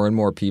from more and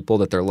more people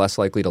that they're less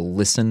likely to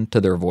listen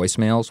to their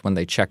voicemails when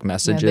they check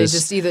messages. Yeah, they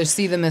just either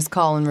see the missed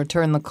call and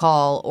return the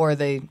call, or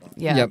they,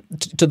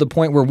 to the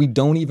point where we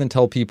don't even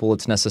tell people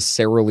it's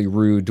necessarily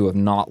rude to have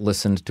not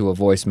listened to a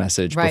voice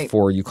message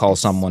before you call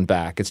someone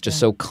back. It's just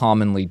so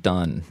commonly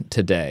done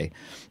today.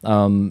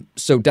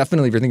 So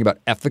definitely, if you're thinking about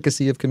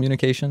efficacy of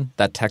communication,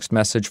 that text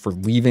message for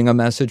leaving a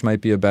message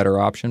might be a better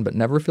option, but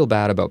never feel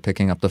bad about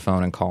picking up the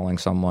phone and calling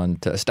someone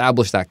to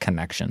establish that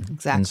connection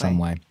in some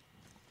way.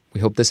 We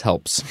hope this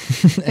helps.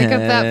 Pick up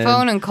that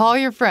phone and call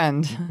your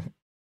friend.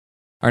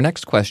 Our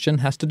next question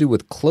has to do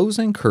with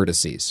closing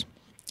courtesies.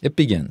 It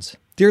begins,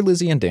 Dear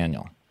Lizzie and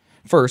Daniel,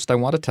 first, I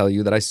want to tell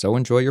you that I so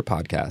enjoy your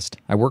podcast.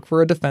 I work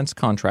for a defense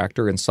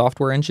contractor in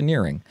software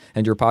engineering,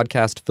 and your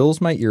podcast fills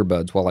my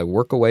earbuds while I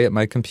work away at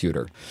my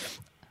computer.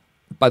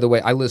 By the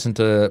way, I listen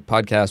to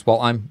podcasts while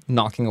I'm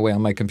knocking away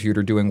on my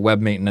computer doing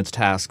web maintenance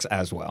tasks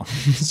as well.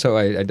 So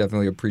I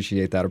definitely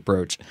appreciate that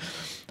approach.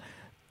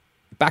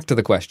 Back to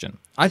the question.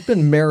 I've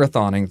been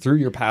marathoning through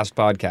your past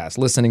podcasts,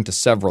 listening to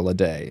several a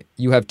day.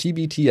 You have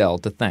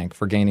TBTL to thank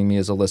for gaining me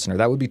as a listener.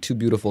 That would be Too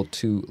Beautiful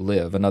to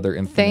Live, another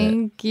infinite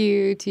Thank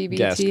you, TBTL.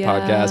 guest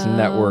podcast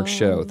network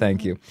show.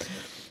 Thank you.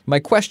 My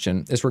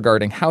question is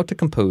regarding how to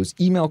compose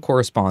email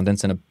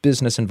correspondence in a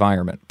business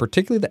environment,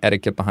 particularly the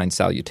etiquette behind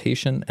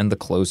salutation and the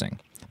closing.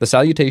 The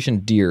salutation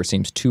dear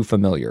seems too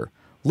familiar.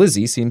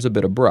 Lizzie seems a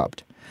bit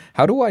abrupt.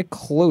 How do I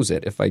close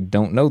it if I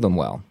don't know them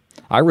well?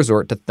 I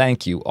resort to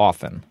thank you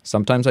often.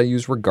 Sometimes I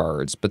use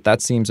regards, but that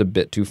seems a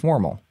bit too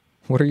formal.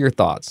 What are your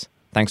thoughts?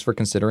 Thanks for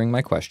considering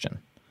my question.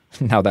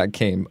 Now that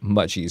came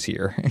much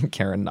easier.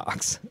 Karen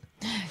Knox.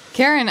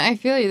 Karen, I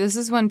feel you. This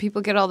is one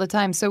people get all the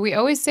time. So we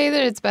always say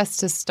that it's best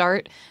to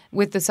start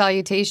with the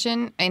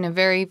salutation in a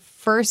very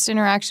first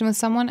interaction with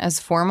someone as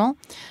formal.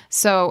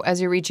 So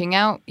as you're reaching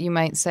out, you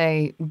might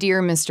say,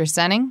 Dear Mr.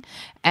 Senning.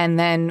 And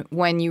then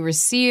when you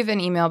receive an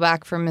email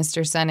back from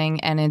Mr. Senning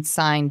and it's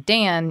signed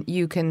Dan,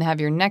 you can have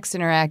your next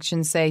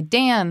interaction say,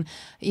 Dan,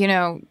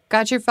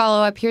 got your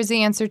follow-up. Here's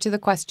the answer to the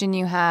question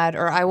you had,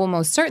 or I will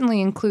most certainly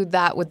include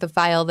that with the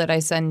file that I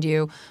send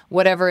you,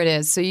 whatever it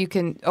is. So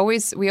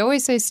we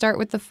always say start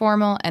with the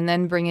formal and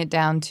then bring it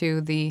down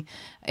to the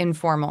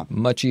informal.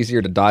 Much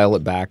easier to dial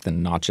it back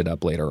than notch it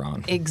up later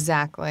on.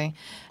 Exactly.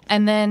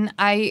 And then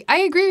I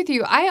agree with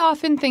you. I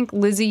often think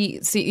Lizzie,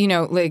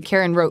 like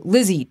Karen wrote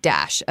Lizzie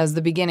dash as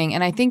the beginning,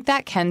 and I think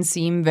that can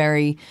seem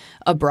very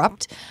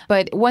abrupt.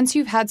 But once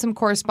you've had some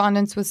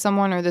correspondence with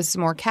someone or this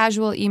more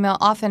casual email,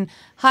 often,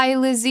 hi,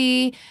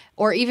 Lizzie,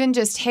 or even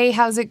just, hey,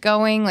 how's it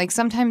going? Like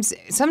sometimes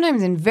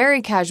in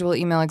very casual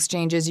email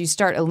exchanges, you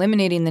start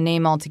eliminating the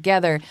name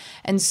altogether.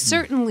 And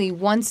certainly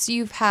once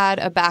you've had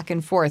a back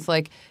and forth,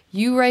 like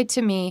You write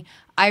to me,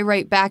 I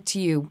write back to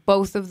you.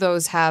 Both of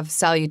those have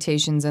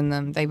salutations in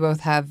them. They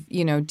both have,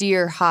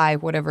 dear, hi,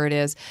 whatever it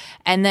is.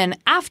 And then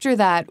after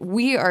that,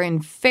 we are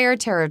in fair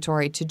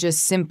territory to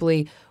just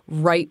simply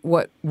write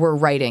what we're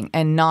writing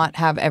and not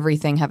have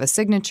everything have a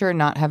signature,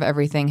 not have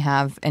everything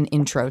have an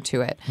intro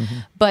to it. Mm-hmm.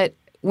 But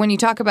when you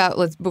talk about,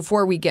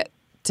 before we get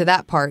to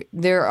that part,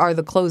 there are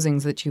the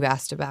closings that you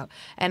asked about.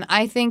 And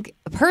I think,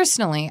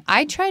 personally,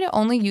 I try to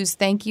only use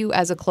thank you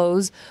as a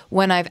close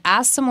when I've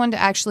asked someone to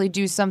actually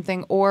do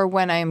something or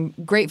when I'm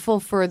grateful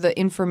for the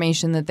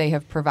information that they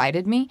have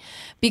provided me,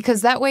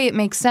 because that way it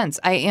makes sense.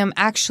 I am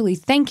actually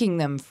thanking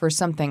them for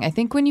something. I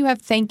think when you have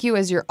thank you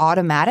as your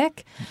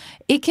automatic,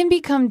 it can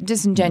become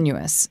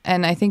disingenuous.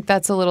 And I think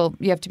that's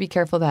you have to be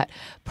careful of that.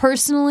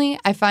 Personally,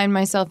 I find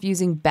myself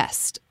using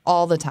best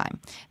all the time.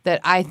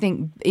 That I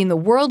think in the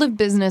world of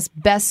business,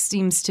 best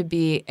seems to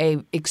be a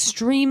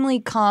extremely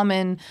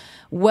common,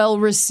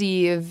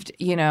 well-received,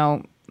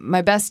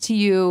 my best to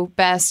you,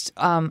 best.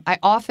 I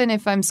often,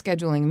 if I'm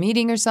scheduling a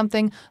meeting or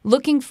something,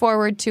 looking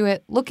forward to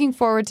it, looking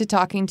forward to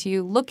talking to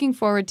you, looking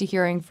forward to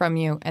hearing from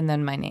you, and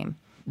then my name.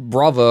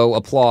 Bravo,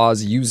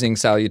 applause, using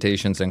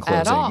salutations and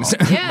closings.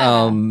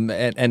 Yeah.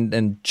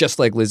 And just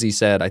like Lizzie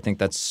said, I think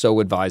that's so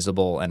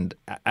advisable. And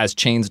as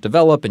chains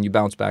develop and you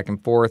bounce back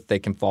and forth, they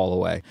can fall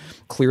away.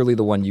 Clearly,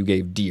 the one you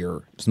gave,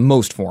 dear, is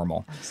most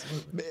formal.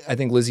 Absolutely. I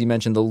think Lizzie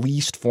mentioned the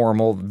least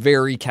formal,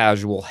 very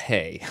casual,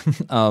 hey.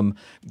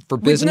 For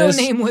business, with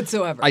no name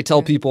whatsoever. I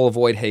tell people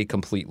avoid hey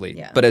completely.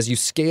 Yeah. But as you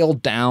scale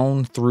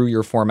down through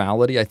your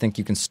formality, I think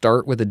you can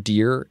start with a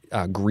dear,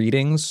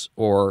 greetings,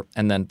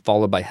 and then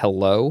followed by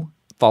hello,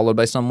 followed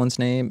by someone's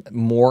name,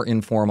 more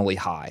informally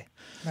hi.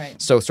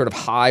 Right. So sort of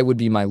hi would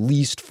be my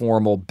least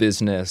formal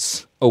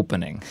business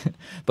opening,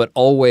 but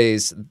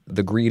always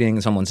the greeting,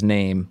 someone's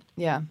name,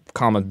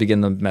 comma, begin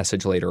the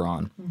message later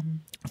on. Mm-hmm.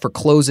 For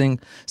closing,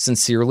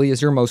 sincerely is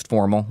your most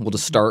formal. We'll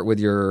just start with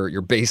your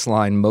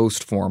baseline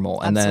most formal.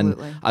 And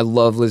Absolutely. Then I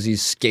love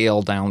Lizzie's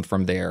scale down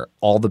from there.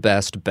 All the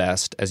best.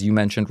 As you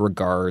mentioned,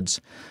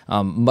 regards.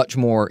 Much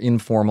more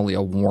informally,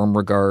 a warm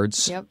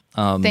regards. Yep.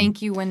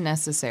 Thank you when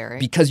necessary.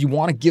 Because you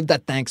want to give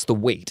that thanks the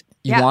weight.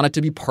 You want it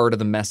to be part of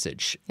the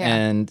message. Yeah.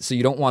 And so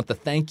you don't want the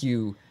thank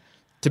you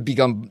to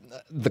become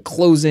the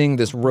closing,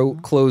 this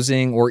rote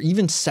closing, or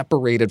even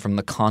separated from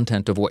the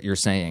content of what you're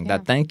saying. Yeah.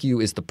 That thank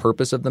you is the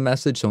purpose of the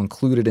message, so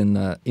include it in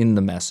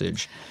the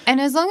message. And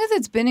as long as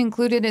it's been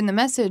included in the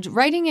message,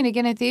 writing it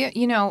again at the,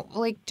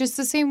 just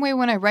the same way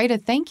when I write a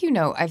thank you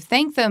note, I've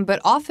thanked them,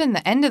 but often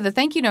the end of the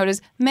thank you note is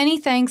many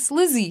thanks,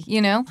 Lizzie,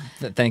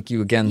 Thank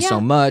you again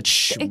so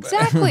much.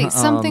 Exactly.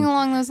 Something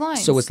along those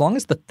lines. So as long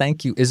as the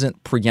thank you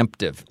isn't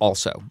preemptive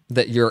also,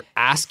 that you're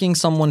asking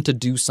someone to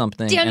do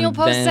something. Daniel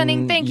Post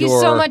sending thank you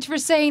so much for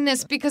saying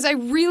this because I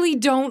really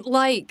don't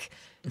like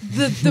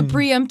the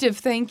preemptive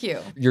thank you.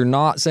 You're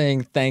not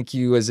saying thank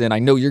you as in I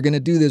know you're going to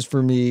do this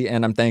for me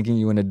and I'm thanking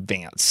you in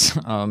advance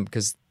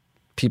because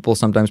people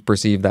sometimes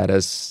perceive that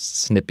as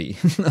snippy.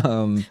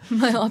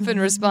 My often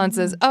response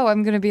is,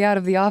 I'm going to be out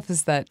of the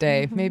office that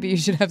day. Maybe you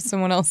should have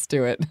someone else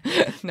do it.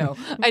 No,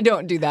 I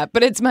don't do that,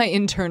 but it's my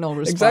internal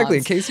response. Exactly,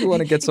 in case you want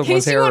to get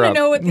someone's hair up. In case you want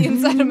to know what the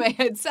inside of my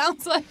head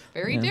sounds like.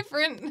 Very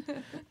different.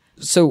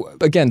 So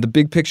again, the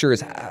big picture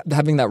is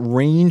having that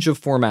range of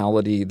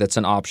formality that's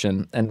an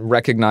option and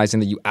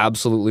recognizing that you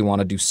absolutely want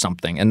to do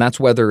something. And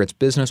that's whether it's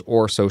business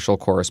or social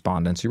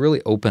correspondence. You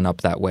really open up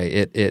that way.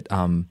 It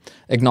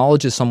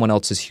acknowledges someone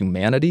else's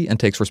humanity and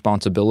takes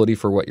responsibility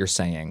for what you're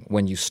saying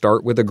when you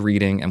start with a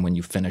greeting and when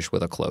you finish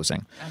with a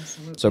closing.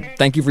 Absolutely. So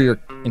thank you for your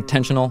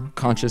intentional,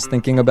 conscious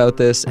thinking about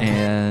this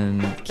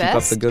and keep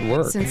up the good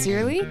work.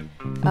 Sincerely.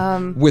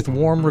 With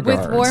warm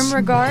regards. With warm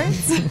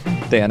regards.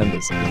 Dan and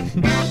Lizzie.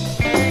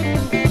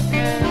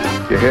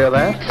 You hear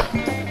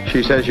that?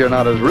 She says you're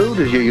not as rude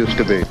as you used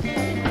to be.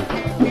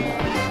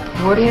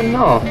 What do you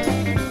know?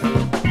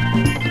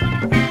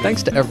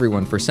 Thanks to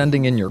everyone for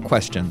sending in your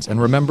questions, and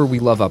remember we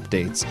love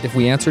updates. If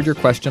we answered your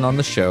question on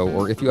the show,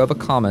 or if you have a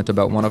comment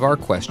about one of our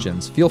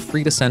questions, feel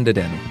free to send it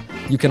in.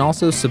 You can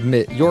also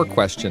submit your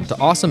question to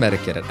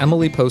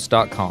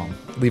awesomeetiquette@emilypost.com.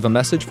 Leave a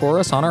message for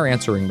us on our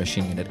answering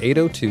machine at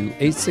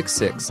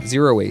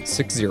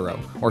 802-866-0860,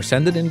 or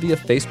send it in via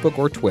Facebook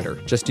or Twitter.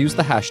 Just use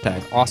the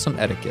hashtag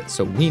awesomeetiquette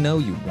so we know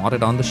you want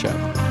it on the show.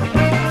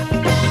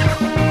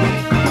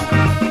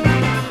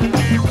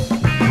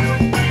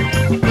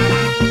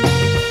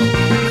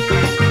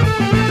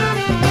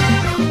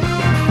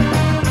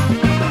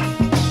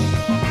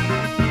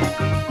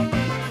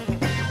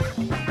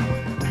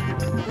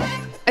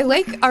 I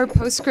like our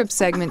postscript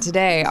segment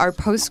today. Our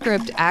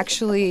postscript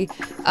actually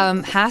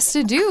has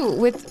to do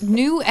with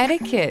new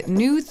etiquette,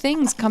 new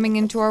things coming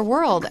into our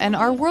world. And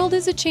our world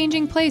is a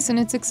changing place, and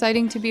it's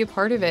exciting to be a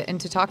part of it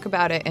and to talk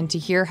about it and to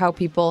hear how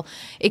people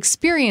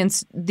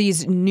experience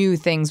these new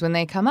things when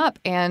they come up.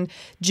 And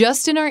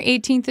just in our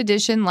 18th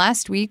edition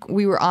last week,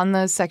 we were on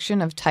the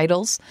section of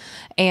titles,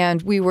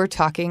 and we were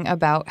talking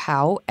about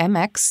how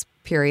MX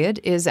period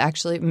is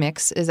actually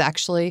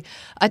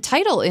a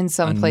title in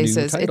some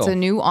places. It's a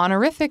new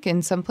honorific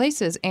in some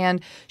places. And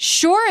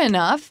sure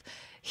enough,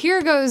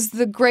 here goes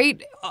the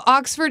great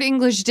Oxford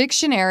English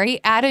Dictionary,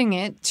 adding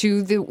it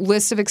to the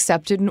list of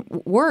accepted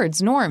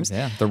words, norms.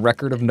 Yeah, the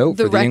record of note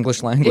for the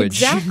English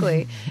language.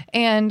 Exactly.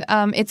 And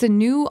it's a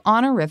new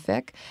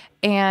honorific.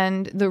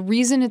 And the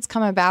reason it's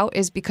come about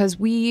is because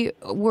we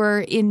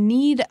were in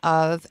need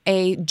of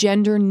a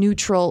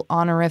gender-neutral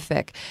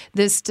honorific.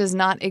 This does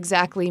not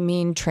exactly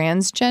mean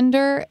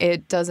transgender.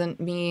 It doesn't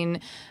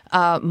mean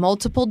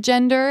multiple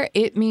gender.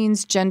 It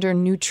means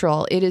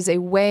gender-neutral. It is a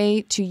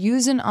way to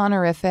use an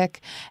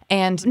honorific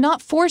and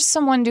not force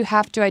someone to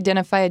have to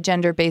identify a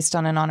gender based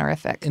on an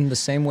honorific. In the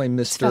same way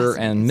Mr.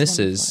 and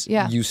Mrs.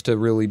 used to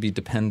really be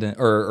dependent,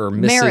 or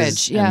Mrs.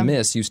 Marriage, and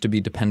Miss used to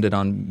be dependent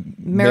on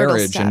Marital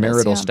marriage status, and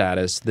marital yeah. status.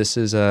 This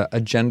is a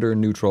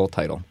gender-neutral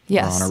title.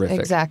 Yes,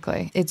 honorific.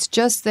 exactly. It's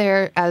just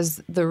there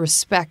as the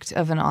respect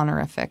of an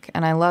honorific,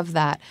 and I love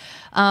that.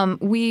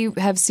 We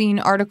have seen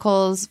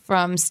articles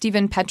from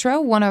Stephen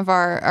Petro, one of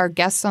our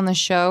guests on the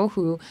show,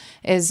 who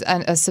is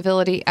a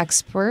civility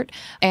expert,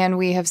 and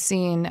we have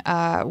seen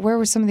where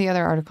were some of the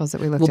other articles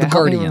that we looked at? The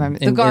Guardian.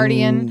 The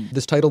Guardian.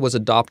 This title was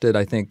adopted,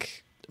 I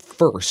think,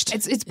 first.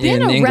 It's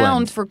been in around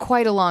England. for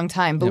quite a long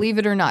time, believe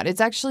it or not.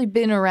 It's actually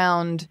been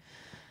around.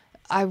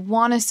 I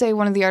want to say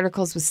one of the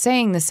articles was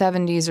saying the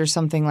 70s or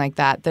something like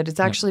that it's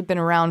actually been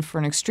around for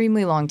an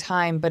extremely long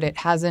time, but it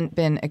hasn't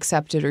been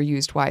accepted or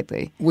used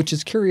widely. Which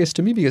is curious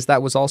to me because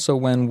that was also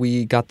when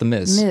we got the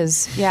Ms.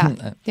 Ms.,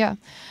 yeah, yeah.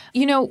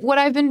 You know, what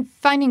I've been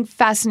finding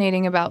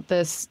fascinating about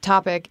this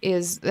topic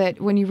is that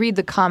when you read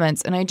the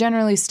comments, and I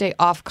generally stay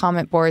off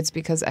comment boards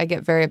because I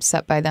get very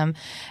upset by them,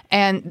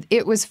 and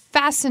it was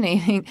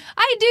fascinating.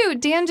 I do.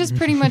 Dan just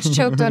pretty much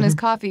choked on his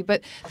coffee,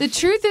 but the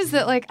truth is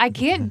that, like, I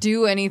can't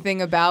do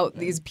anything about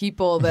these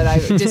people that I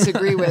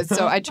disagree with,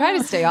 so I try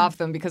to stay off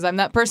them because I'm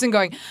that person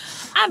going,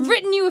 I've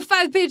written you a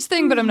 5-page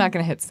thing, but I'm not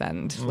going to hit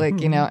send, like,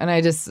 you know, and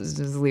I just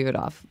leave it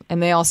off.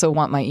 And they also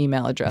want my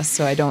email address,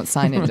 so I don't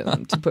sign into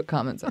them to put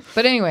comments up.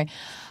 But anyway,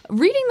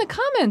 reading the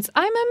comments,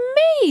 I'm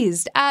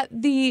amazed at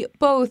the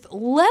both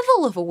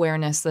level of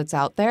awareness that's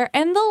out there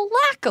and the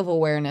lack of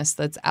awareness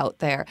that's out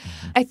there.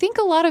 I think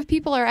a lot of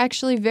people are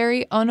actually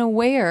very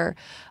unaware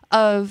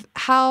of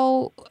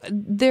how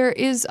there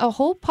is a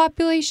whole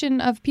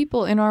population of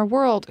people in our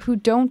world who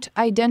don't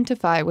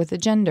identify with a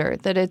gender,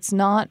 that it's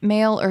not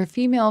male or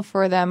female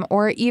for them,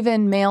 or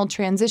even male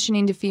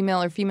transitioning to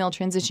female or female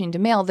transitioning to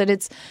male, that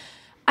it's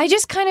I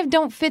just kind of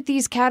don't fit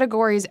these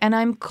categories, and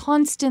I'm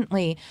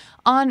constantly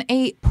on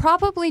a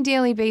probably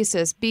daily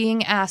basis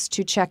being asked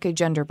to check a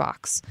gender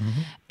box.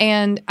 Mm-hmm.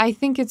 And I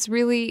think it's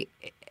really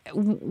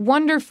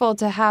wonderful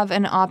to have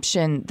an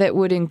option that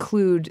would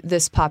include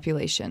this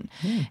population.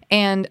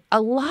 And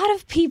a lot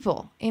of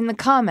people in the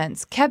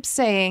comments kept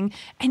saying,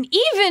 and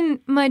even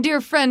my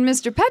dear friend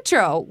Mr.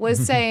 Petro was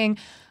saying,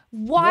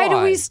 Why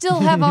do we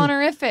still have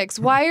honorifics?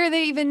 Why are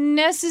they even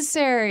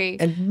necessary?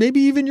 And maybe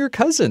even your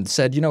cousin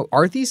said, you know,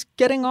 are these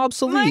getting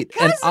obsolete?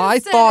 My cousin and I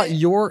said thought it.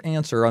 your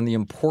answer on the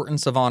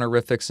importance of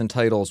honorifics and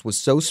titles was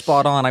so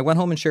spot on. I went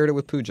home and shared it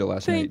with Pooja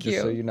last night, Thank just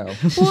you. so you know.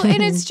 Well,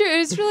 and it's true.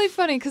 It's really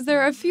funny because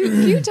there are a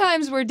few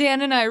times where Dan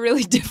and I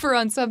really differ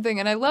on something.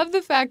 And I love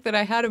the fact that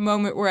I had a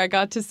moment where I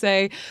got to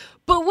say,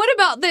 but what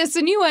about this?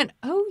 And you went,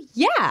 oh,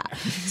 yeah.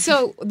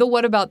 So the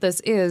what about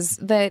this is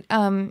that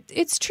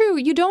it's true.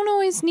 You don't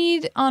always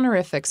need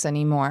honorifics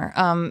anymore.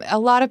 A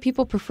lot of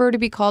people prefer to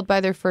be called by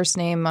their first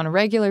name on a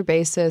regular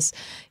basis.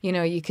 You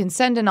know, you can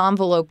send an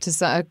envelope to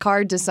a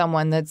card to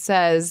someone that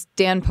says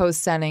Dan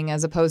Post-Senning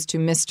as opposed to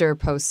Mr.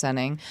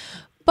 Post-Senning.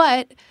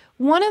 But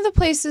one of the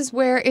places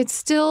where it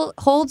still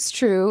holds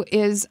true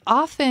is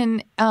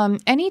often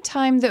any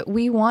time that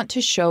we want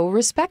to show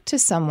respect to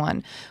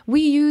someone,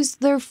 we use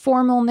their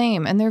formal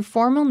name, and their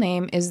formal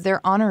name is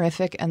their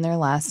honorific and their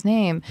last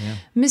name. Yeah.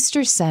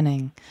 Mr.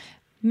 Senning,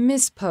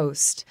 Miss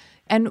Post.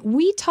 And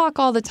we talk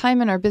all the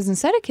time in our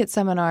business etiquette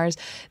seminars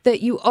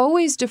that you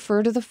always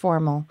defer to the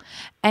formal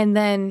and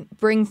then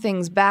bring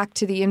things back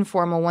to the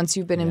informal once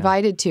you've been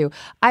invited to.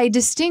 I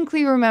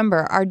distinctly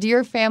remember our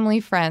dear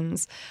family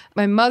friends,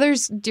 my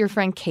mother's dear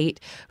friend Kate,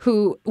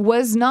 who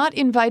was not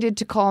invited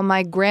to call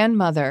my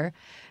grandmother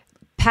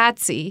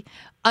Patsy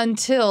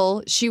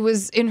until she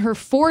was in her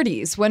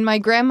 40s when my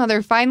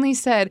grandmother finally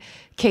said,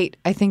 Kate,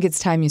 I think it's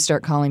time you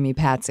start calling me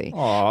Patsy.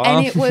 Aww.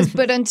 And it was,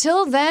 but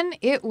until then,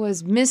 it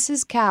was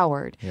Mrs.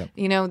 Coward. Yep.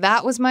 You know,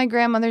 that was my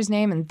grandmother's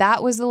name, and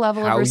that was the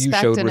level of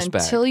respect. You showed and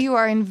respect. Until you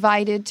are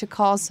invited to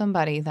call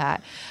somebody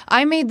that.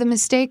 I made the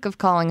mistake of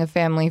calling a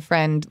family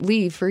friend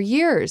Lee for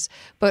years,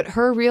 but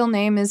her real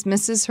name is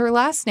Mrs. her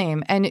last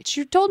name. And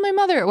she told my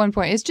mother at one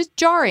point, it's just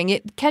jarring.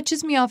 It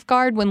catches me off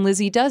guard when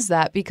Lizzie does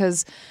that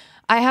because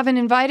I haven't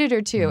invited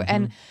her to. Mm-hmm.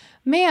 And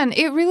man,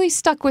 it really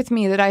stuck with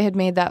me that I had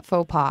made that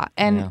faux pas.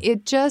 And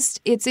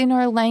it's in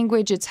our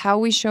language. It's how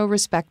we show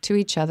respect to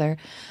each other.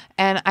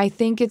 And I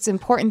think it's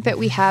important that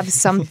we have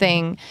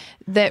something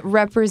that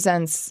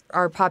represents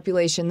our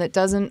population that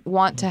doesn't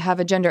want to have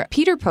a gender.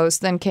 Peter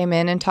Post then came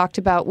in and talked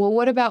about, well,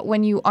 what about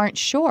when you aren't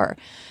sure?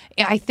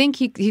 I think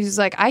he was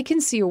like, I can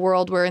see a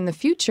world where in the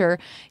future,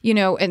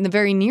 in the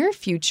very near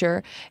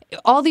future,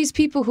 all these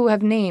people who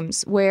have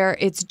names where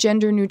it's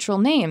gender neutral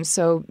names.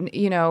 So,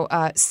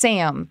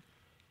 Sam,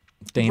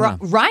 Dana.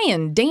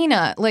 Ryan,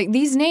 Dana, like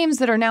these names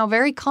that are now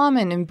very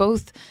common in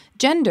both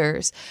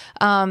genders,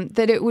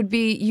 that it would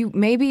be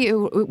maybe it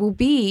will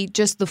be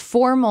just the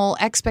formal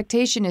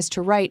expectation is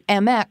to write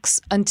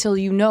MX until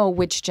you know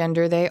which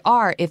gender they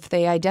are if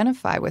they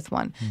identify with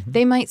one. Mm-hmm.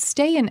 They might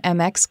stay in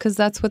MX because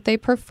that's what they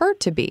prefer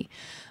to be.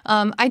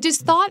 I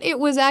just thought it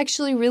was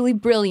actually really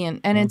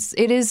brilliant, and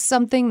it is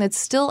something that's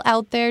still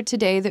out there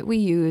today that we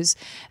use,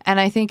 and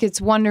I think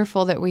it's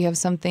wonderful that we have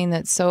something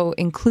that's so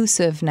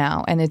inclusive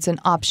now, and it's an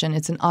option.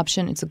 It's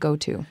a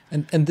go-to.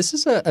 And this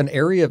is an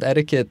area of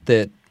etiquette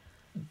that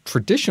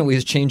traditionally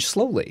has changed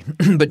slowly,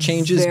 but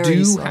changes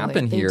do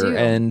happen here.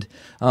 And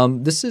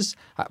this is,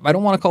 I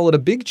don't want to call it a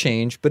big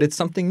change, but it's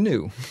something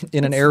new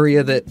in an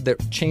area that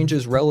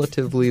changes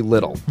relatively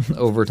little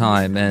over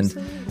time. And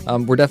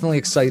we're definitely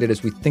excited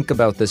as we think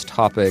about this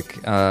topic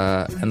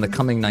and the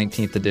coming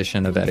 19th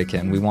edition of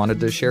Etiquette. And we wanted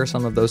to share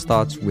some of those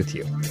thoughts with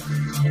you.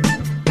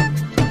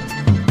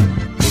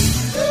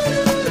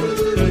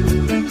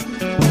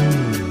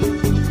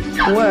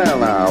 Well,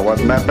 now,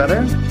 wasn't that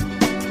better?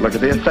 Look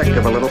at the effect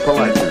of a little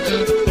politeness.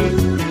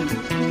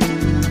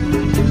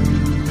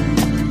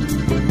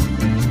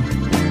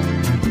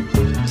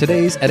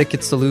 Today's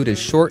etiquette salute is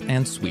short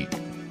and sweet.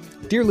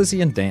 Dear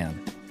Lizzie and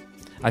Dan,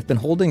 I've been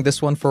holding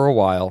this one for a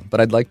while, but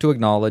I'd like to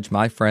acknowledge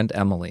my friend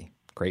Emily.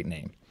 Great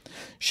name.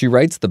 She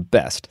writes the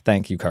best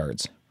thank you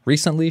cards.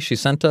 Recently, she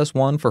sent us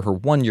one for her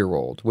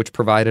 1-year-old, which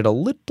provided a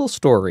little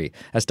story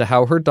as to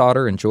how her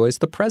daughter enjoys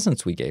the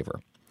presents we gave her.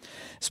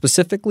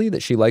 Specifically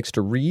that she likes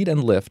to read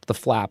and lift the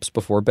flaps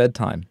before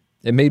bedtime.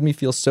 It made me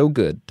feel so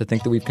good to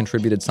think that we've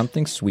contributed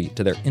something sweet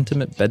to their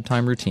intimate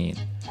bedtime routine.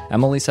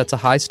 Emily sets a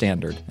high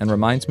standard and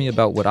reminds me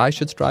about what I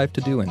should strive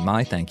to do in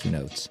my thank you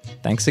notes.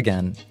 Thanks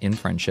again, in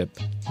friendship,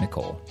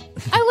 Nicole.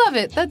 I love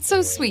it. That's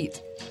so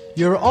sweet.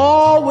 You're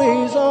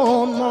always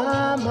on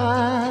my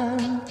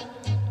mind,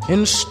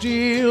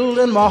 instilled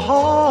in my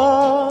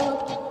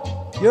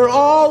heart. You're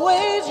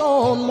always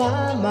on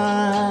my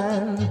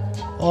mind.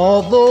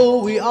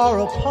 Although we are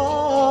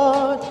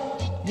apart,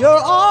 you're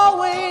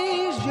always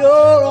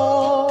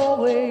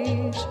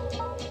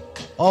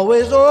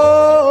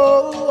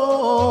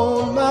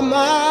on my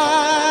mind.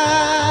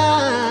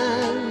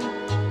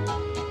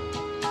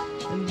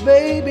 And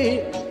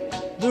baby,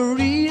 the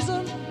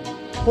reason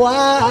why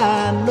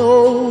I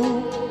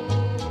know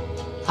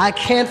I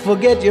can't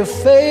forget your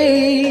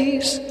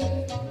face,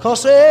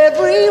 'cause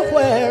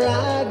everywhere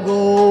I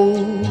go,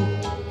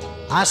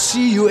 I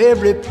see you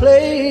every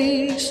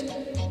place.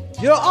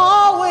 You're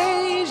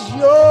always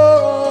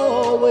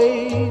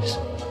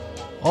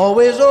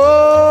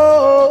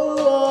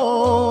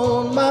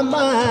on my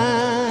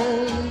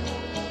mind.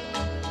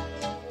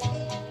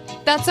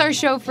 That's our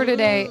show for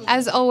today.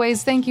 As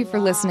always, thank you for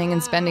listening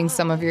and spending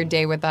some of your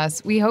day with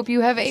us. We hope you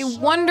have a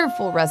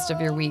wonderful rest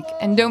of your week.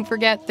 And don't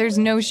forget, there's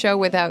no show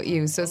without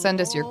you. So send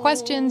us your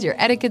questions, your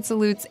etiquette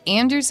salutes,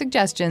 and your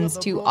suggestions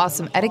to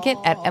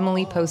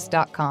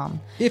awesomeetiquette@emilypost.com.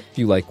 If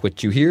you like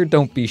what you hear,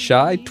 don't be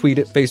shy. Tweet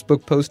it,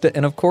 Facebook post it,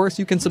 and of course,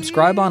 you can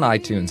subscribe on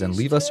iTunes and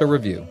leave us a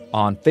review.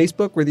 On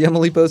Facebook, we're the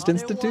Emily Post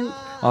Institute.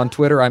 On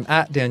Twitter, I'm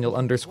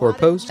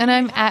 @Daniel_Post. And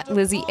I'm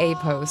 @Lizzie A.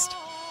 Post.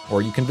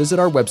 Or you can visit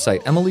our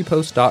website,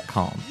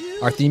 emilypost.com.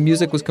 Our theme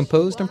music was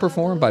composed and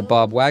performed by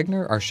Bob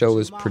Wagner. Our show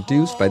is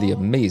produced by the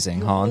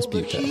amazing Hans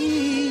Buetel.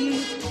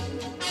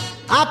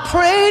 I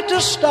prayed to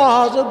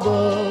stars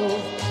above,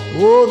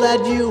 oh,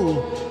 that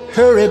you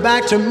hurry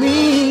back to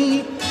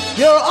me.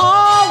 You're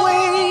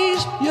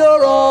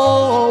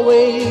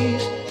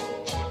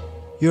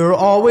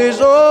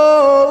always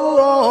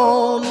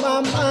on